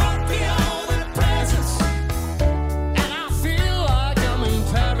 You brought me all the presents, and I feel like I'm in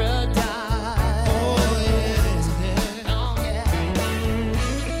paradise. Oh,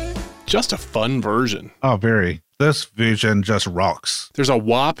 yeah. Just a fun version. Oh, very. This version just rocks. There's a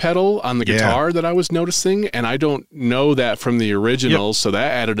wah pedal on the guitar that I was noticing, and I don't know that from the original, so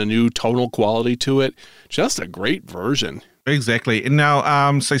that added a new tonal quality to it. Just a great version. Exactly. And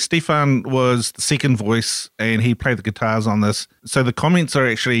now, so Stefan was the second voice, and he played the guitars on this. So the comments are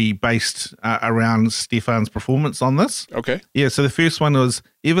actually based around Stefan's performance on this. Okay. Yeah, so the first one was,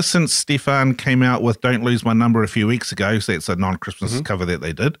 ever since Stefan came out with Don't Lose My Number a few weeks ago, so that's a non-Christmas cover that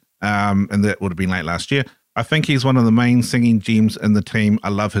they did, and that would have been late last year, I think he's one of the main singing gems in the team. I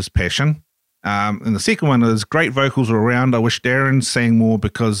love his passion. And the second one is, great vocals are around. I wish Darren sang more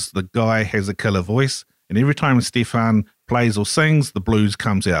because the guy has a killer voice. And every time Stefan plays or sings, the blues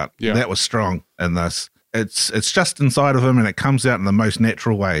comes out. Yeah. That was strong in this. It's just inside of him, and it comes out in the most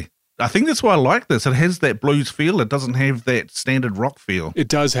natural way. I think that's why I like this. It has that blues feel. It doesn't have that standard rock feel. It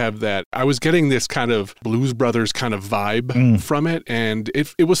does have that. I was getting this kind of Blues Brothers kind of vibe from it, and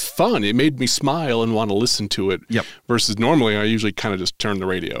it was fun. It made me smile and want to listen to it. Yep. Versus normally I usually kind of just turn the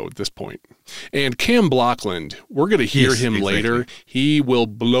radio at this point. And Cam Blockland, we're going to hear him later. He will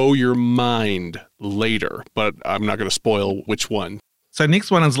blow your mind later, but I'm not going to spoil which one. So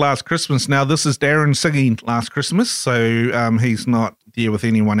next one is Last Christmas. Now, this is Darren singing Last Christmas, so he's not there with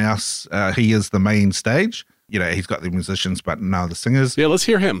anyone else. He is the main stage. You know, he's got the musicians, but no the singers. Yeah, let's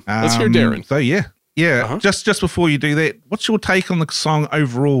hear him. Let's hear Darren. So, yeah. Just before you do that, what's your take on the song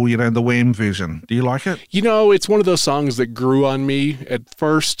overall, you know, the Wham version? Do you like it? You know, it's one of those songs that grew on me. At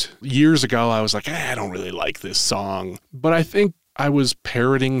first, years ago, I was like, I don't really like this song. But I think I was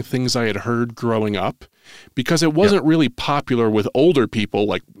parroting things I had heard growing up, because it wasn't really popular with older people,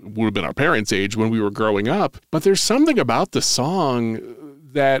 like would have been our parents' age when we were growing up. But there's something about the song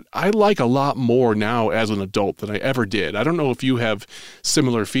that I like a lot more now as an adult than I ever did. I don't know if you have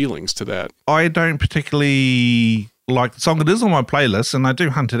similar feelings to that. I don't particularly like the song. It is on my playlist, and I do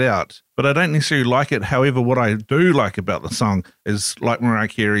hunt it out, but I don't necessarily like it. However, what I do like about the song is, like Mariah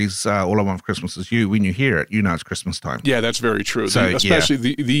Carey's All I Want for Christmas Is You, when you hear it, you know it's Christmas time. Yeah, that's very true. So,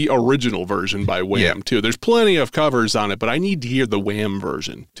 especially the original version by Wham, too. There's plenty of covers on it, but I need to hear the Wham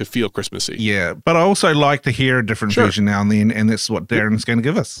version to feel Christmassy. Yeah, but I also like to hear a different version now and then, and that's what Darren's going to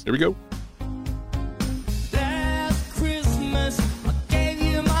give us. Here we go.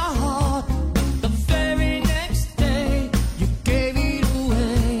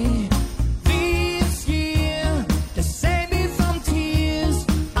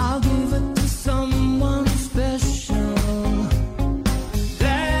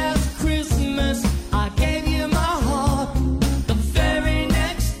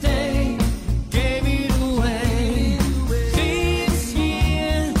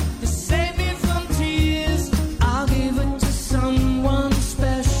 Say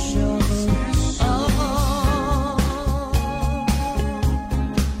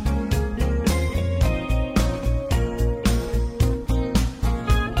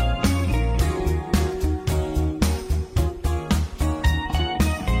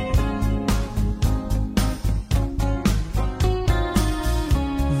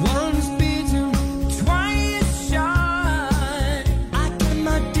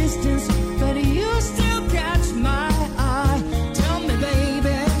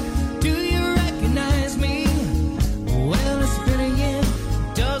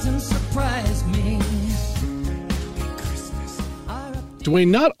Dwayne,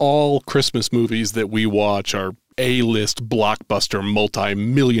 not all Christmas movies that we watch are A-list blockbuster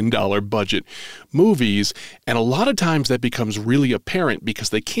multi-million-dollar budget movies, and a lot of times that becomes really apparent because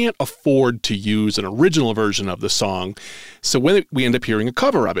they can't afford to use an original version of the song. So when we end up hearing a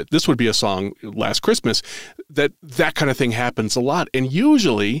cover of it, this would be a song, Last Christmas, that kind of thing happens a lot. And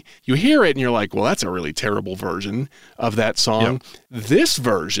usually you hear it and you're like, well, that's a really terrible version of that song. Yep. This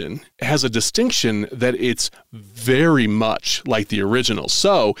version has a distinction that it's very much like the original.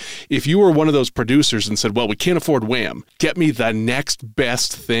 So if you were one of those producers and said, well, we can't afford Wham, get me the next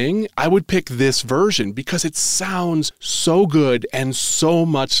best thing, I would pick this version because it sounds so good and so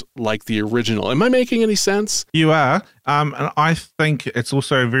much like the original. Am I making any sense? You are. And I think it's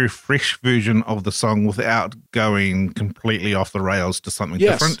also a very fresh version of the song without going completely off the rails to something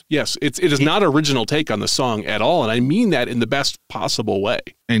different. Yes, it is not original take on the song at all, and I mean that in the best possible way.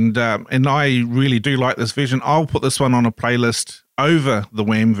 And I really do like this version. I'll put this one on a playlist over the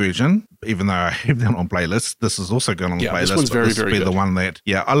Wham version, even though I have that on playlist. This is also going on the playlist. This one's very, very good. The one that,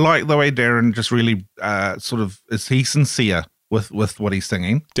 I like the way Darren just really is he sincere with what he's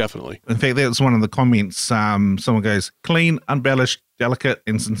singing. Definitely. In fact, that's one of the comments. Someone goes, clean, embellished, delicate,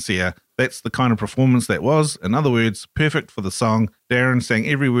 and sincere. That's the kind of performance that was. In other words, perfect for the song. Darren sang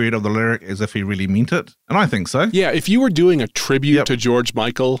every word of the lyric as if he really meant it. And I think so. Yeah, if you were doing a tribute to George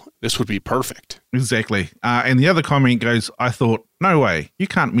Michael, this would be perfect. Exactly. And the other comment goes, I thought, no way, you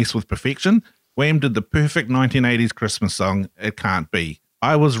can't mess with perfection. Wham did the perfect 1980s Christmas song. It can't be.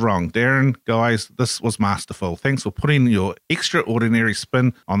 I was wrong. Darren, guys, this was masterful. Thanks for putting your extraordinary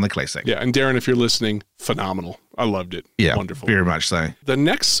spin on the classic. Yeah, and Darren, if you're listening, phenomenal. I loved it. Yeah, wonderful. Very much so. The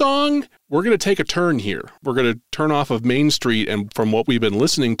next song, we're going to take a turn here. We're going to turn off of Main Street, and from what we've been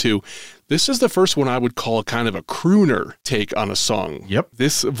listening to, this is the first one I would call kind of a crooner take on a song. Yep.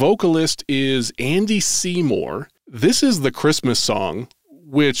 This vocalist is Andy Seymour. This is the Christmas song,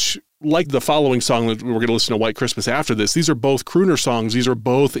 which, like the following song that we're going to listen to, White Christmas, after this, these are both crooner songs. These are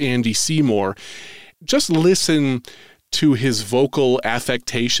both Andy Seymour. Just listen to his vocal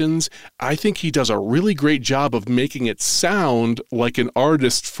affectations. I think he does a really great job of making it sound like an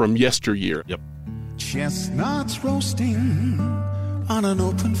artist from yesteryear. Yep. Chestnuts roasting on an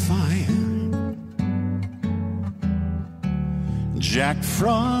open fire, Jack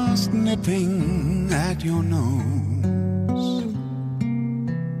Frost nipping at your nose,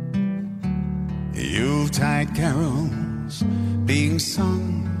 Yuletide carols being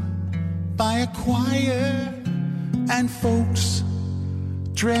sung by a choir, and folks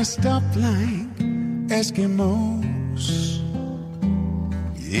dressed up like Eskimos.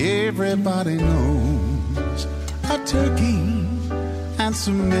 Everybody knows a turkey and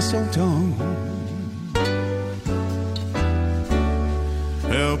some mistletoe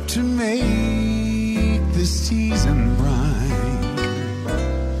help to make the season bright.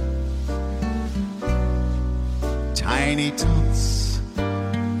 Tiny tots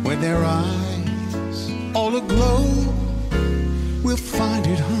with their eyes all aglow will find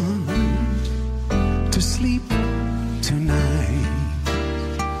it hard to sleep tonight.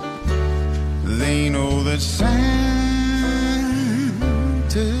 They know that Santa's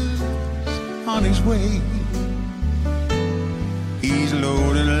on his way. He's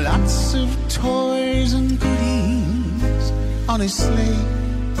loaded lots of toys and goodies on his sleigh,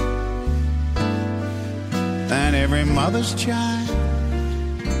 and every mother's child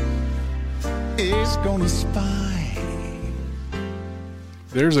is gonna spy.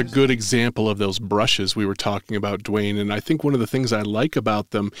 There's a good example of those brushes we were talking about, Dwayne, and I think one of the things I like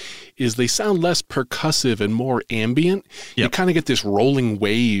about them is they sound less percussive and more ambient. Yep. You kind of get this rolling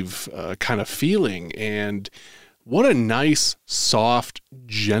wave kind of feeling, and what a nice, soft,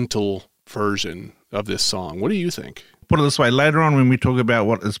 gentle version of this song. What do you think? Put it this way, later on when we talk about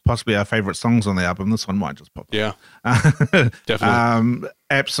what is possibly our favorite songs on the album, this one might just pop up. Yeah, definitely.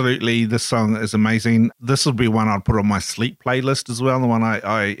 Absolutely, this song is amazing. This will be one I'll put on my sleep playlist as well, the one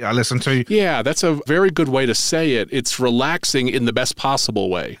I listen to. Yeah, that's a very good way to say it. It's relaxing in the best possible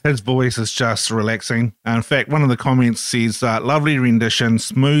way. His voice is just relaxing. In fact, one of the comments says, lovely rendition,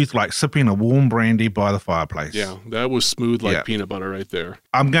 smooth like sipping a warm brandy by the fireplace. Yeah, that was smooth like peanut butter right there.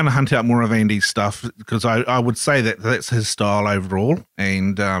 I'm going to hunt out more of Andy's stuff because I would say that that's his style overall,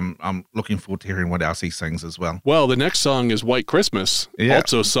 and I'm looking forward to hearing what else he sings as well. Well, the next song is White Christmas,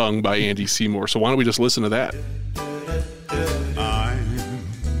 also sung by Andy Seymour. So why don't we just listen to that? I'm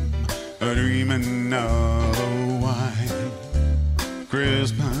a dreaming of a white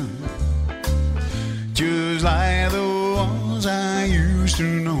Christmas, just like the ones I used to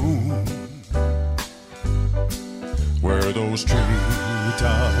know, where those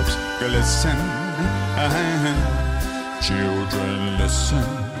treetops glisten Children, listen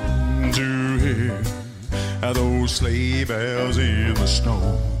to hear those sleigh bells in the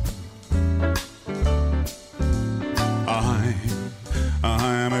snow.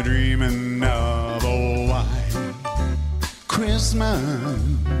 I'm a dreaming of a white Christmas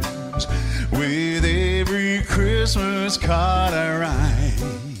with every Christmas card I write.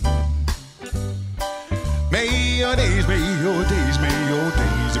 May your days, may your days, may your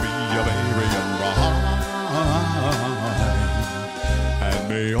days be a very bright, and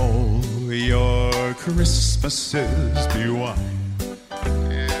may all your Christmases be white.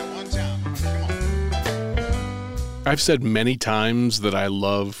 I've said many times that I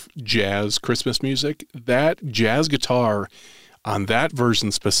love jazz Christmas music. That jazz guitar on that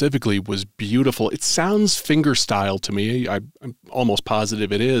version specifically was beautiful. It sounds fingerstyle to me. I'm almost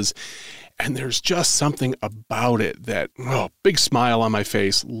positive it is. And there's just something about it that, big smile on my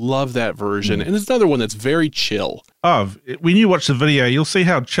face. Love that version. And it's another one that's very chill. Oh, when you watch the video, you'll see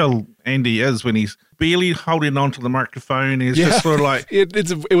how chill Andy is when he's barely holding onto the microphone. He's just sort of like...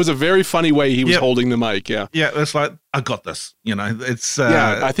 It was a very funny way he was holding the mic, Yeah, it's like, I got this. It's...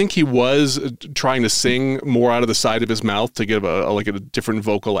 I think he was trying to sing more out of the side of his mouth to give a different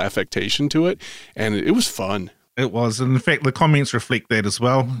vocal affectation to it. And it was fun. It was. And in fact, the comments reflect that as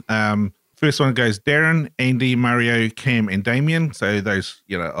well. First one goes Darren, Andy, Mario, Cam, and Damien. So those,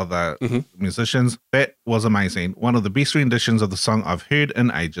 other musicians. That was amazing. One of the best renditions of the song I've heard in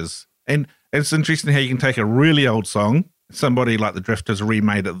ages. And it's interesting how you can take a really old song, somebody like the Drifters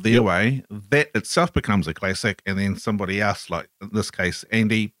remade it their way, that itself becomes a classic, and then somebody else, like in this case,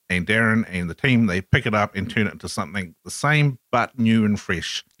 Andy and Darren and the team, they pick it up and turn it into something the same, but new and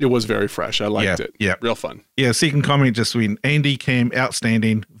fresh. It was very fresh. I liked it. Yeah. Real fun. Yeah, second comment just went, Andy, Cam,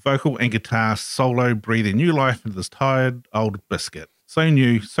 outstanding, vocal and guitar solo, breathing new life into this tired old biscuit. So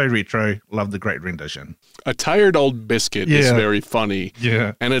new, so retro, love the great rendition. A tired old biscuit is very funny.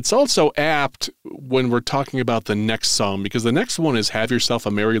 Yeah. And it's also apt when we're talking about the next song, because the next one is Have Yourself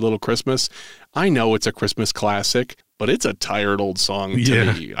a Merry Little Christmas. I know it's a Christmas classic, but it's a tired old song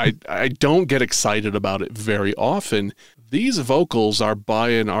to me. I don't get excited about it very often. These vocals are by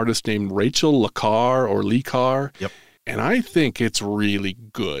an artist named Rachel LeCar or LeCar. Yep. And I think it's really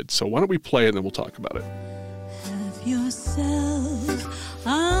good. So why don't we play it and then we'll talk about it. Have yourself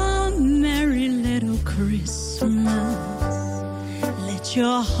a merry little Christmas. Let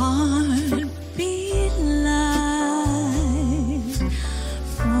your heart be light.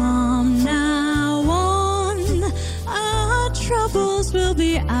 From now on, our troubles will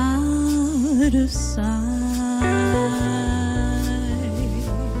be out of sight.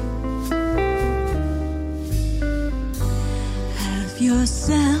 Have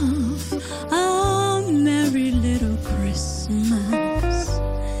yourself a merry little Christmas.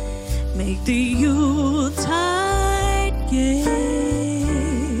 Make the Yuletide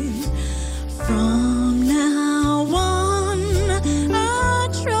gay. From now on, our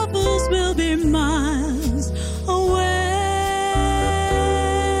troubles will be miles away.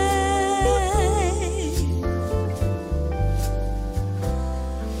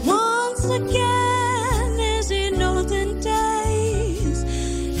 Once again, as in olden days,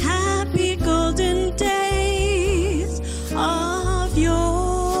 happy golden days of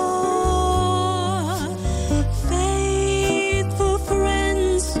yore. Faithful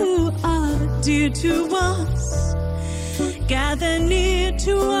friends who are dear to us, gather near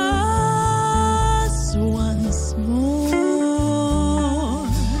to us once more.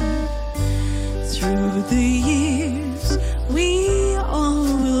 Through the years, we all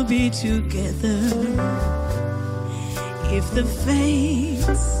will be together, if the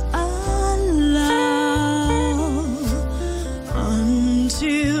fates allow.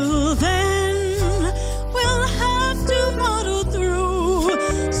 Until then, we'll have to muddle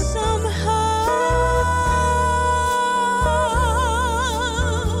through somehow.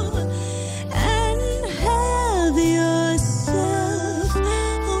 And have yourself a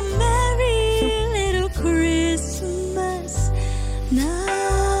merry little Christmas now.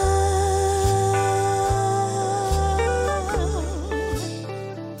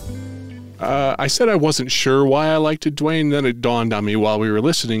 I said I wasn't sure why I liked it, Dwayne. Then it dawned on me while we were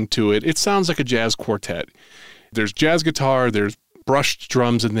listening to it. It sounds like a jazz quartet. There's jazz guitar, there's brushed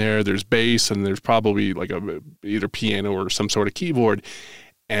drums in there, there's bass, and there's probably like either piano or some sort of keyboard.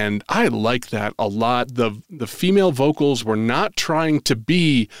 And I like that a lot. The female vocals were not trying to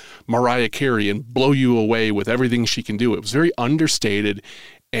be Mariah Carey and blow you away with everything she can do. It was very understated,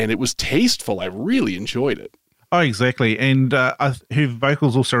 and it was tasteful. I really enjoyed it. Oh, exactly. And her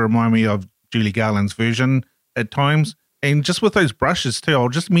vocals also remind me of Julie Garland's version at times. And just with those brushes too, I'll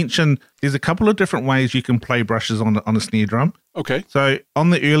just mention there's a couple of different ways you can play brushes on a snare drum. Okay. So on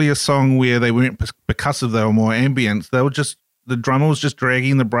the earlier song where they weren't percussive, they were more ambient, the drummer was just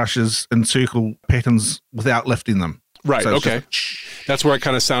dragging the brushes in circle patterns without lifting them. Right, so okay. That's where it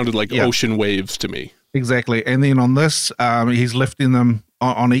kind of sounded like ocean waves to me. Exactly. And then on this, he's lifting them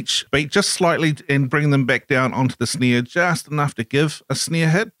on each beat just slightly and bringing them back down onto the snare just enough to give a snare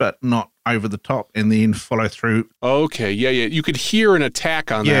hit, but not over the top, and then follow through. Okay, yeah. You could hear an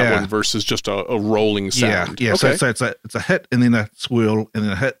attack on that one versus just a rolling sound. Yeah. Okay. So it's a hit and then a swirl and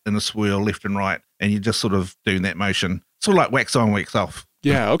then a hit and a swirl left and right, and you're just sort of doing that motion. Sort of like wax on, wax off.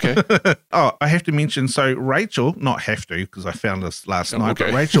 Yeah, okay. Oh, I have to mention, so Rachel, not have to, because I found this last night,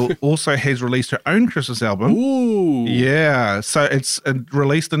 but Rachel also has released her own Christmas album. Ooh. Yeah, so it's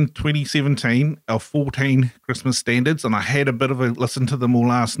released in 2017, 14 Christmas standards, and I had a bit of a listen to them all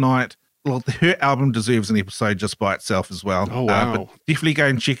last night. Well, her album deserves an episode just by itself as well. Oh, wow. But definitely go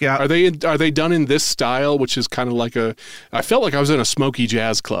and check out. Are they done in this style, which is kind of like I felt like I was in a smoky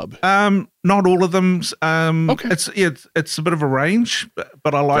jazz club. Not all of them. Okay. It's a bit of a range,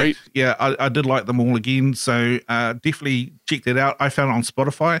 but I like. Yeah, I did like them all again. So definitely check that out. I found it on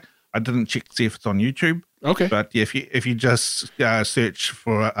Spotify. I didn't check to see if it's on YouTube. Okay. But yeah, if you just search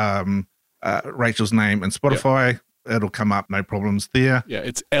for Rachel's name in Spotify. Yep. It'll come up, no problems there. Yeah,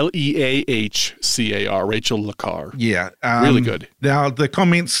 it's Leahcar, Rachel LaCar. Yeah. Really good. Now, the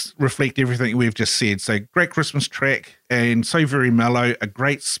comments reflect everything we've just said. So, great Christmas track and so very mellow, a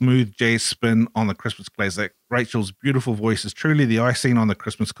great smooth jazz spin on the Christmas classic. Rachel's beautiful voice is truly the icing on the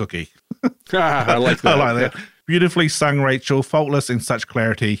Christmas cookie. I like that. I like that. Beautifully sung, Rachel, faultless in such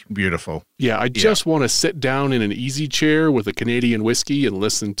clarity, beautiful. Yeah, I just want to sit down in an easy chair with a Canadian whiskey and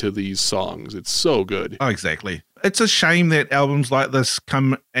listen to these songs. It's so good. Oh, exactly. It's a shame that albums like this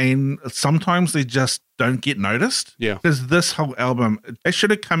come and sometimes they just don't get noticed. Yeah. Because this whole album, it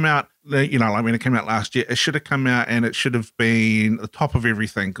should have come out, like when it came out last year, it should have come out and it should have been the top of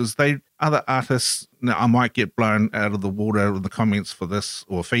everything because other artists, now I might get blown out of the water in the comments for this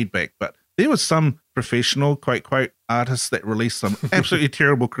or feedback, but there was some professional, quote, artists that released some absolutely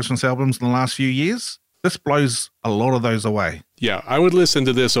terrible Christmas albums in the last few years. This blows a lot of those away. Yeah, I would listen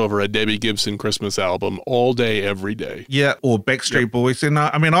to this over a Debbie Gibson Christmas album all day, every day. Yeah, or Backstreet Boys. And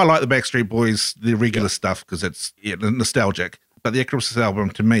I like the Backstreet Boys, the regular stuff, because it's nostalgic. But the Christmas album,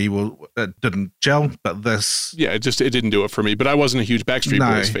 to me, it didn't gel, but this... Yeah, it didn't do it for me. But I wasn't a huge Backstreet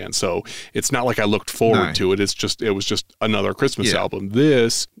Boys fan, so it's not like I looked forward to it. It was just another Christmas album.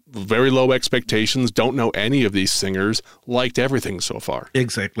 This, very low expectations, don't know any of these singers, liked everything so far.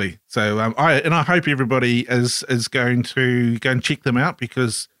 Exactly. So I hope everybody is going to go and check them out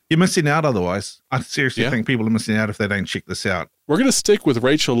because you're missing out otherwise. I seriously think people are missing out if they don't check this out. We're going to stick with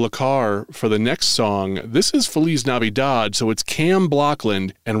Rachel LaCar for the next song. This is Feliz Navidad, so it's Cam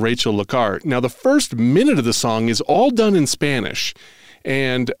Blockland and Rachel LaCar. Now, the first minute of the song is all done in Spanish,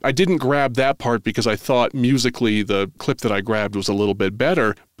 and I didn't grab that part because I thought musically the clip that I grabbed was a little bit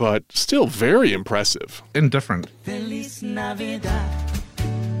better, but still very impressive. And different. Feliz Navidad.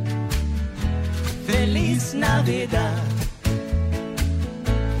 Feliz Navidad.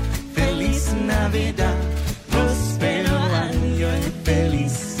 Feliz Navidad. Prospero año y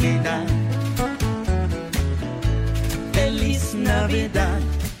felicidad. Feliz Navidad.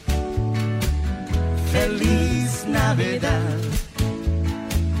 Feliz Navidad.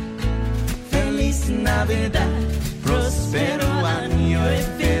 Feliz Navidad. Prospero año y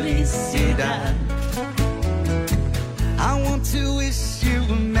felicidad. I want to wish you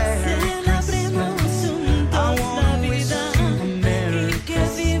a Merry Christmas. I want to wish you a Merry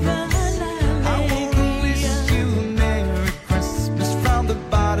Christmas. I want to wish you a Merry Christmas from the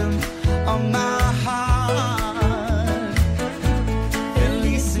bottom of my heart.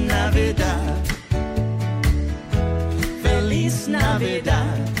 Feliz Navidad. Feliz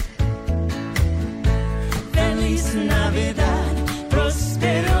Navidad. Feliz Navidad.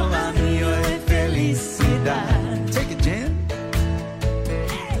 Prospero año y felicidad. Take it, Jen.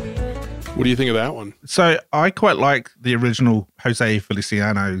 What do you think of that one? So I quite like the original Jose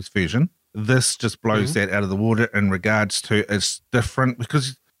Feliciano's version. This just blows that out of the water in regards to it's different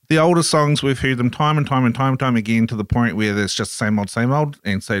because the older songs we've heard them time and time again to the point where there's just same old.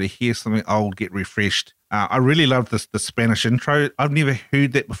 And so to hear something old get refreshed. I really love the Spanish intro. I've never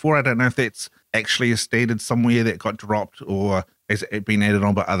heard that before. I don't know if that's actually a standard somewhere that got dropped or has it been added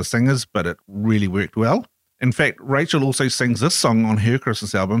on by other singers, but it really worked well. In fact, Rachel also sings this song on her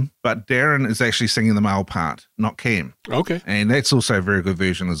Christmas album, but Darren is actually singing the male part, not Cam. Okay. And that's also a very good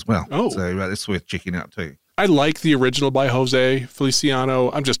version as well. Oh. So that's worth checking out too. I like the original by Jose Feliciano.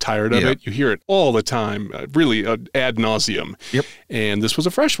 I'm just tired of it. You hear it all the time, really ad nauseum. Yep. And this was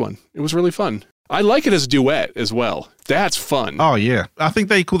a fresh one. It was really fun. I like it as a duet as well. That's fun. Oh, yeah. I think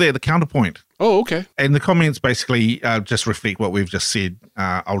they call that the counterpoint. Oh, okay. And the comments basically just reflect what we've just said.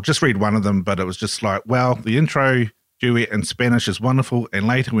 I'll just read one of them, but it was just like, well, the intro duet in Spanish is wonderful, and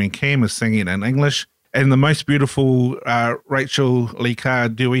later when Cam is singing in English, and the most beautiful Rachel Lee Carr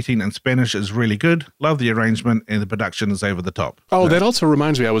duetting in Spanish is really good. Love the arrangement, and the production is over the top. Oh, that also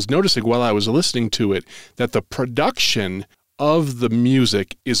reminds me, I was noticing while I was listening to it that the production of the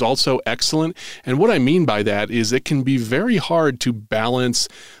music is also excellent. And what I mean by that is it can be very hard to balance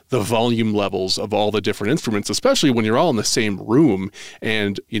the volume levels of all the different instruments, especially when you're all in the same room.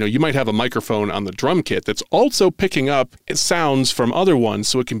 And, you might have a microphone on the drum kit that's also picking up sounds from other ones.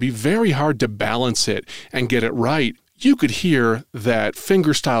 So it can be very hard to balance it and get it right. You could hear that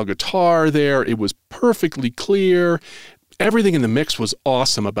fingerstyle guitar there. It was perfectly clear. Everything in the mix was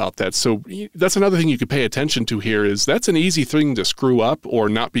awesome about that. So that's another thing you could pay attention to here is that's an easy thing to screw up or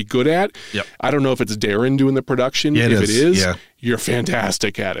not be good at. Yep. I don't know if it's Darren doing the production. Yeah, if it is, yeah. You're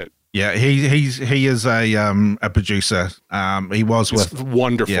fantastic at it. Yeah, he is a producer. He was It's with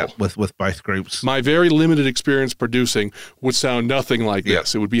wonderful. Yeah, with both groups. My very limited experience producing would sound nothing like Yeah.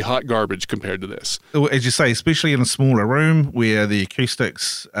 this. It would be hot garbage compared to this. As you say, especially in a smaller room where the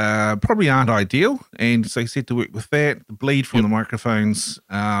acoustics probably aren't ideal, and so he said to work with that, the bleed from the microphones.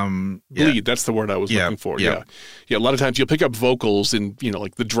 Bleed, that's the word I was looking for. Yeah. Yeah, a lot of times you'll pick up vocals in,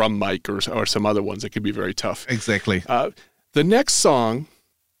 like the drum mic or some other ones that could be very tough. Exactly. The next song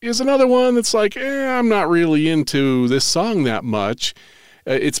is another one that's like, I'm not really into this song that much.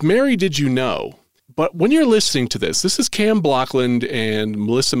 It's Mary Did You Know? But when you're listening to this is Cam Blockland and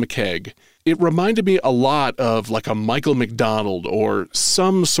Melissa McKeag. It reminded me a lot of like a Michael McDonald or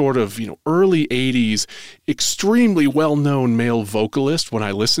some sort of, early 80s, extremely well-known male vocalist when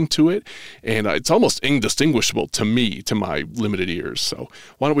I listened to it. And it's almost indistinguishable to me, to my limited ears. So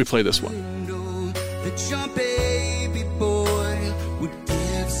why don't we play this one? That your baby boy would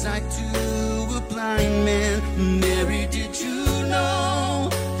give sight to a blind man. Mary, did you know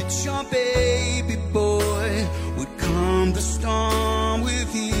that your baby boy would calm the storm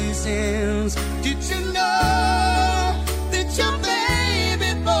with his hands? Did you know that your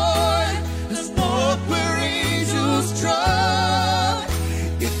baby boy has walked where angels trod?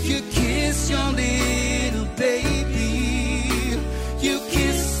 If you kiss your little baby, you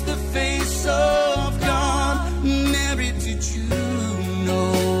kiss the face of God. Mary, did you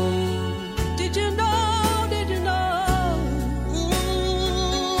know? Did you know? Did you know?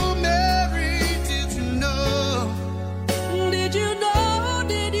 Ooh, Mary, did you know? Did you know?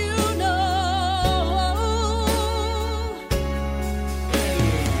 Did you know?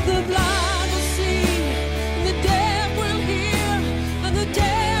 The blind will see, the deaf will hear, and the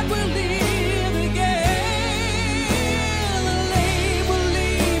dead will live again. The lame will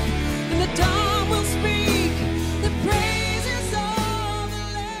leap, and the dumb will speak. The praises of the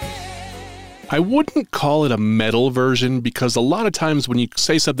Lamb. I wouldn't call it a metal version because a lot of times when you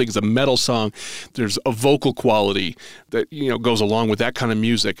say something is a metal song, there's a vocal quality that, goes along with that kind of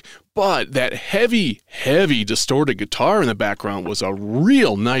music. But that heavy, heavy distorted guitar in the background was a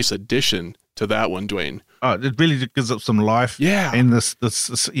real nice addition to that one, Dwayne. Oh, it really gives it some life. Yeah. And this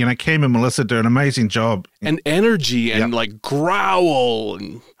Cam and Melissa do an amazing job. And energy and like growl.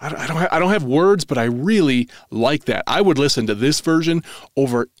 And I don't have words, but I really like that. I would listen to this version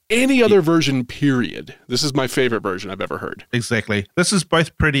over any other version, period. This is my favorite version I've ever heard. Exactly. This is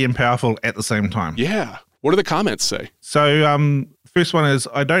both pretty and powerful at the same time. Yeah. What do the comments say? So, first one is,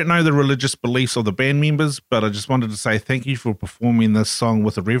 I don't know the religious beliefs of the band members, but I just wanted to say thank you for performing this song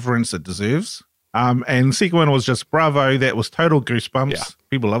with the reverence it deserves. And the second one was just bravo. That was total goosebumps. Yeah.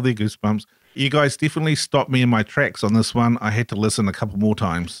 People love their goosebumps. You guys definitely stopped me in my tracks on this one. I had to listen a couple more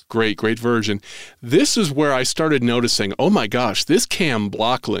times. Great version. This is where I started noticing, oh my gosh, this Cam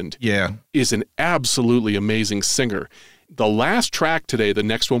Blockland is an absolutely amazing singer. The last track today, the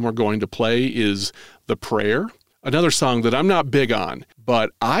next one we're going to play is The Prayer, another song that I'm not big on,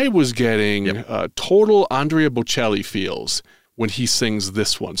 but I was getting total Andrea Bocelli feels when he sings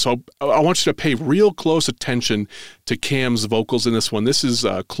this one. So I want you to pay real close attention to Cam's vocals in this one. This is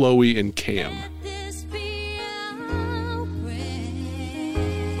Chloe and Cam. Let this be our prayer.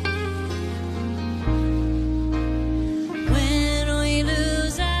 When we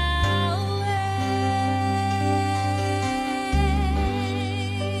lose our way,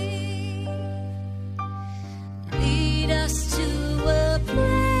 lead us to a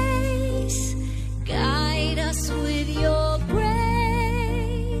place, guide us with your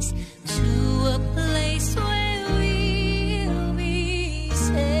grace, to a place where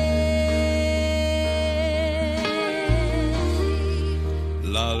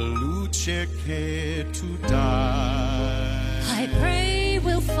cerchi tu dai. I pray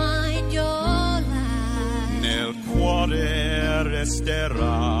we'll find your light Nel cuore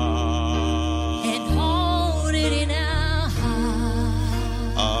resterà. and hold it in our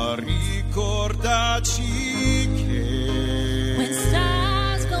heart. A ricordarci che When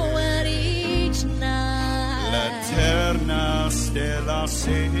stars go out each night, l'eterna stella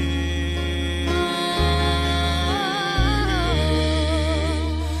sei.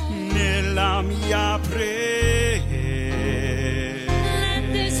 Nella mia preghiera,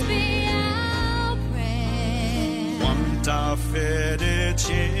 let this be our prayer. quanta fede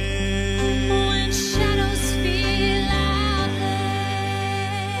c'è. When shadows fill our day,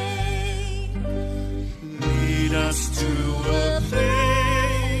 Lead us to a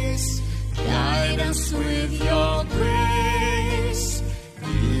place, guide us with your grace,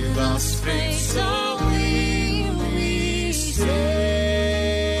 give us faith so we will stay.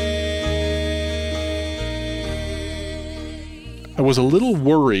 I was a little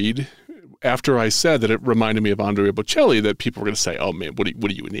worried after I said that it reminded me of Andrea Bocelli that people were going to say, oh man, what are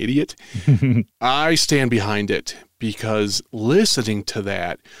you, an idiot? I stand behind it because listening to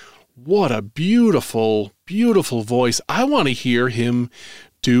that, what a beautiful, beautiful voice. I want to hear him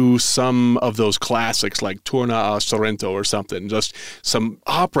do some of those classics like Torna a Sorrento or something, just some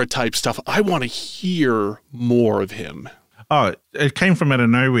opera type stuff. I want to hear more of him. Oh, it came from out of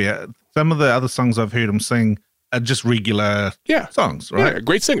nowhere. Some of the other songs I've heard him sing are just regular songs, right? Yeah,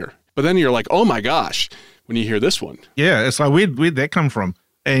 great singer. But then you're like, oh my gosh, when you hear this one. Yeah, it's like, where'd that come from?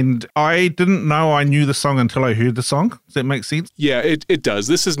 And I didn't know I knew the song until I heard the song. Does that make sense? Yeah, it does.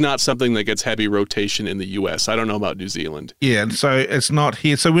 This is not something that gets heavy rotation in the U.S. I don't know about New Zealand. Yeah, so it's not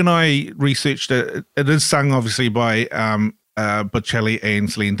here. So when I researched it, it is sung obviously by Bocelli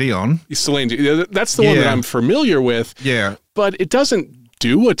and Celine Dion. Celine, that's the one that I'm familiar with. Yeah. But it doesn't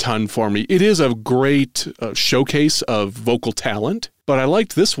do a ton for me. It is a great showcase of vocal talent, but I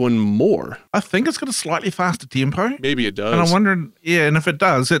liked this one more. I think it's got a slightly faster tempo. Maybe it does. And I'm wondering, and if it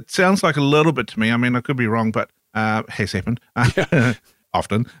does, it sounds like a little bit to me. I mean, I could be wrong, but has happened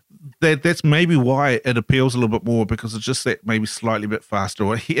often. That's maybe why it appeals a little bit more, because it's just that maybe slightly bit faster,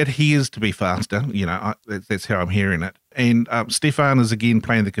 or it hears to be faster. You know, that's how I'm hearing it. And Stefan is again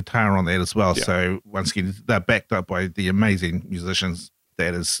playing the guitar on that as well. Yeah. So once again, they're backed up by the amazing musicians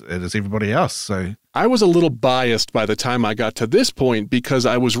that is everybody else. So I was a little biased by the time I got to this point because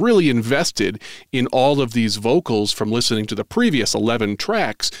I was really invested in all of these vocals from listening to the previous 11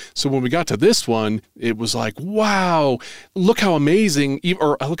 tracks. So when we got to this one, it was like, wow, look how amazing,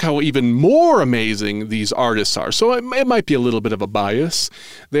 or look how even more amazing these artists are. So it might be a little bit of a bias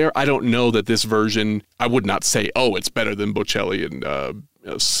there. I don't know that this version, I would not say, oh, it's better than Bocelli and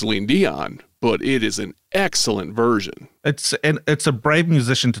Celine Dion, but it is an excellent version. It's a brave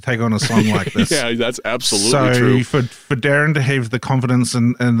musician to take on a song like this. Yeah, that's absolutely true. So for Darren to have the confidence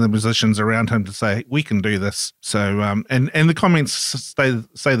and the musicians around him to say, we can do this. So and the comments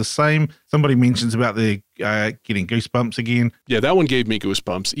say the same. Somebody mentions about the getting goosebumps again. Yeah, that one gave me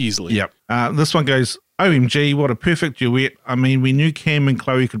goosebumps easily. Yep. This one goes, OMG, what a perfect duet. I mean, we knew Cam and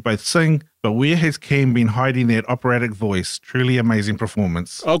Chloe could both sing, but where has Cam been hiding that operatic voice? Truly amazing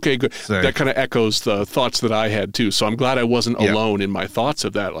performance. Okay, good. So, that kind of echoes the thoughts that I had too. So I'm glad I wasn't alone in my thoughts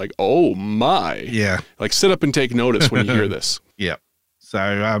of that. Like, oh my. Yeah. Like, sit up and take notice when you hear this. Yeah.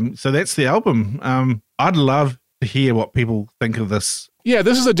 So that's the album. I'd love to hear what people think of this. Yeah,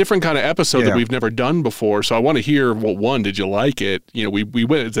 this is a different kind of episode that we've never done before. So I want to hear, well, one, did you like it? You know, we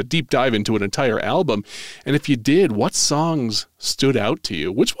went, it's a deep dive into an entire album. And if you did, what songs stood out to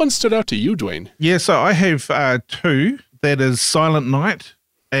you? Which one stood out to you, Dwayne? Yeah, so I have two. That is Silent Night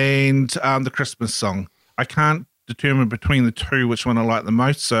and the Christmas song. I can't determine between the two which one I like the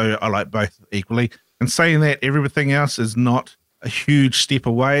most, so I like both equally. And saying that, everything else is not a huge step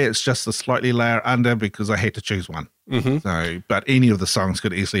away. It's just a slightly layer under because I had to choose one. Mm-hmm. So, but any of the songs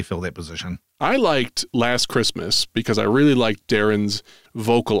could easily fill that position. I liked Last Christmas because I really liked Darren's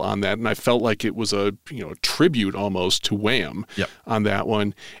vocal on that, and I felt like it was a tribute almost to Wham on that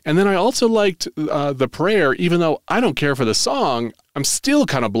one. And then I also liked The Prayer, even though I don't care for the song, I'm still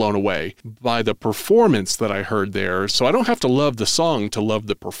kind of blown away by the performance that I heard there. So I don't have to love the song to love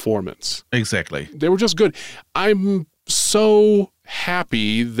the performance. Exactly. They were just good. I'm so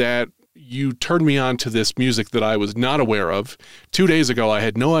happy that you turned me on to this music that I was not aware of. 2 days ago, I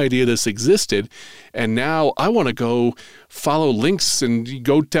had no idea this existed, and now I want to go follow links and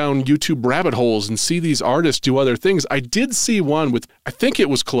go down YouTube rabbit holes and see these artists do other things. I did see one with, I think it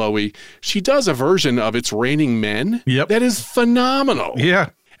was Chloe. She does a version of It's Raining Men. Yep. That is phenomenal.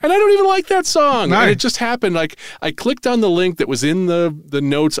 Yeah. And I don't even like that song. No. And it just happened. Like, I clicked on the link that was in the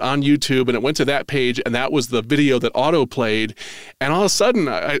notes on YouTube, and it went to that page, and that was the video that auto played. And all of a sudden,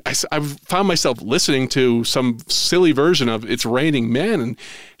 I found myself listening to some silly version of It's Raining Men, and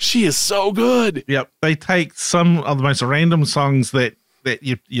she is so good. Yep. They take some of the most random songs that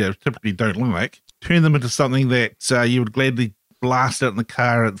you typically don't like, turn them into something that you would gladly blast out in the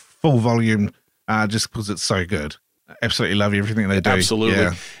car at full volume just because it's so good. Absolutely love everything they do. Absolutely.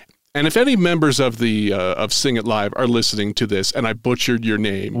 Yeah. And if any members of the of Sing It Live are listening to this, and I butchered your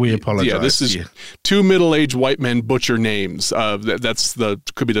name, We apologize. Yeah, this is two middle-aged white men butcher names. That's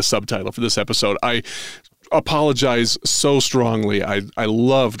could be the subtitle for this episode. I apologize so strongly. I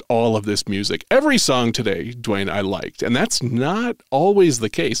loved all of this music. Every song today, Dwayne, I liked, and that's not always the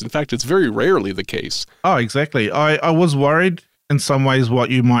case. In fact, it's very rarely the case. Oh, exactly. I was worried in some ways what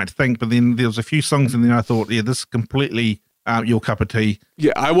you might think, but then there was a few songs in there I thought, yeah, this is completely your cup of tea.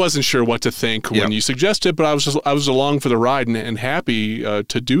 Yeah, I wasn't sure what to think when you suggested, but I was along for the ride and happy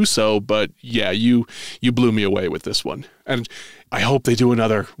to do so. But yeah, you blew me away with this one, and I hope they do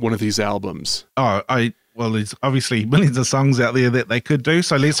another one of these albums. Oh, well, there's obviously millions of songs out there that they could do.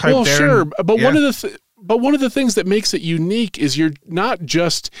 So let's hope. Well, Darren, sure, but one of the things that makes it unique is you're not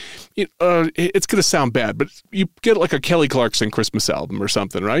just, it's going to sound bad, but you get like a Kelly Clarkson Christmas album or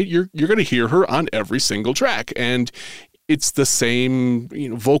something, right? You're going to hear her on every single track, and it's the same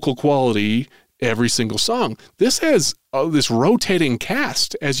vocal quality every single song. This has this rotating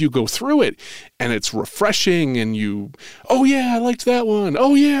cast as you go through it, and it's refreshing, and oh yeah, I liked that one.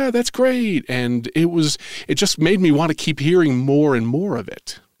 Oh yeah, that's great. And it just made me want to keep hearing more and more of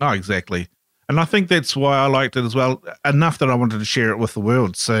it. Oh, exactly. And I think that's why I liked it as well, enough that I wanted to share it with the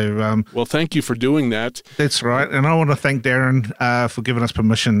world. So, well, thank you for doing that. That's right. And I want to thank Darren for giving us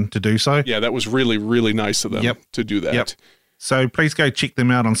permission to do so. Yeah, that was really, really nice of them to do that. Yep. So please go check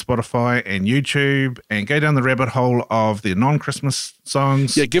them out on Spotify and YouTube and go down the rabbit hole of their non-Christmas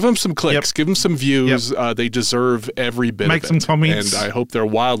songs. Yeah, give them some clicks, give them some views. They deserve every bit Make of it. some comments. And I hope they're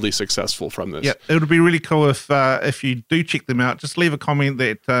wildly successful from this. Yeah, it would be really cool if you do check them out, just leave a comment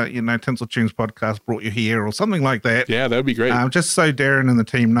that, Tinsel Tunes Podcast brought you here or something like that. Yeah, that would be great. Just so Darren and the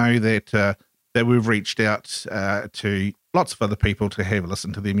team know that we've reached out to lots of other people to have a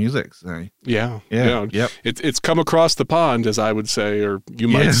listen to their music. So yeah. Yep. It's come across the pond, as I would say, or you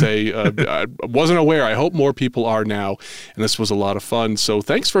might say. I wasn't aware. I hope more people are now, and this was a lot of fun. So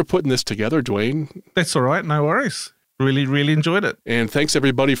thanks for putting this together, Dwayne. That's all right. No worries. Really, really enjoyed it. And thanks,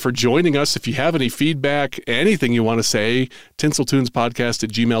 everybody, for joining us. If you have any feedback, anything you want to say,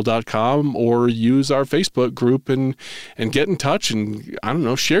 tinseltunespodcast@gmail.com, or use our Facebook group and get in touch and, I don't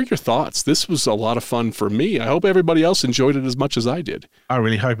know, share your thoughts. This was a lot of fun for me. I hope everybody else enjoyed it as much as I did. I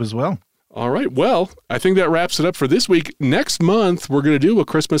really hope as well. All right. Well, I think that wraps it up for this week. Next month, we're going to do a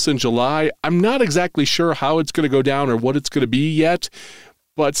Christmas in July. I'm not exactly sure how it's going to go down or what it's going to be yet,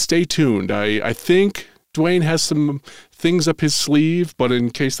 but stay tuned. I think Dwayne has some things up his sleeve, but in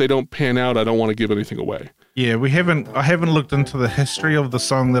case they don't pan out, I don't want to give anything away. Yeah, I haven't looked into the history of the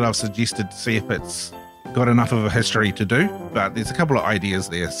song that I've suggested to see if it's got enough of a history to do, but there's a couple of ideas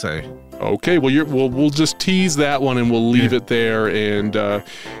there. So okay, well we'll just tease that one and we'll leave it there, and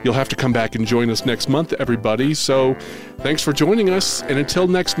you'll have to come back and join us next month, everybody. So thanks for joining us, and until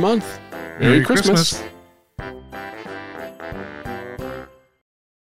next month, Merry Christmas.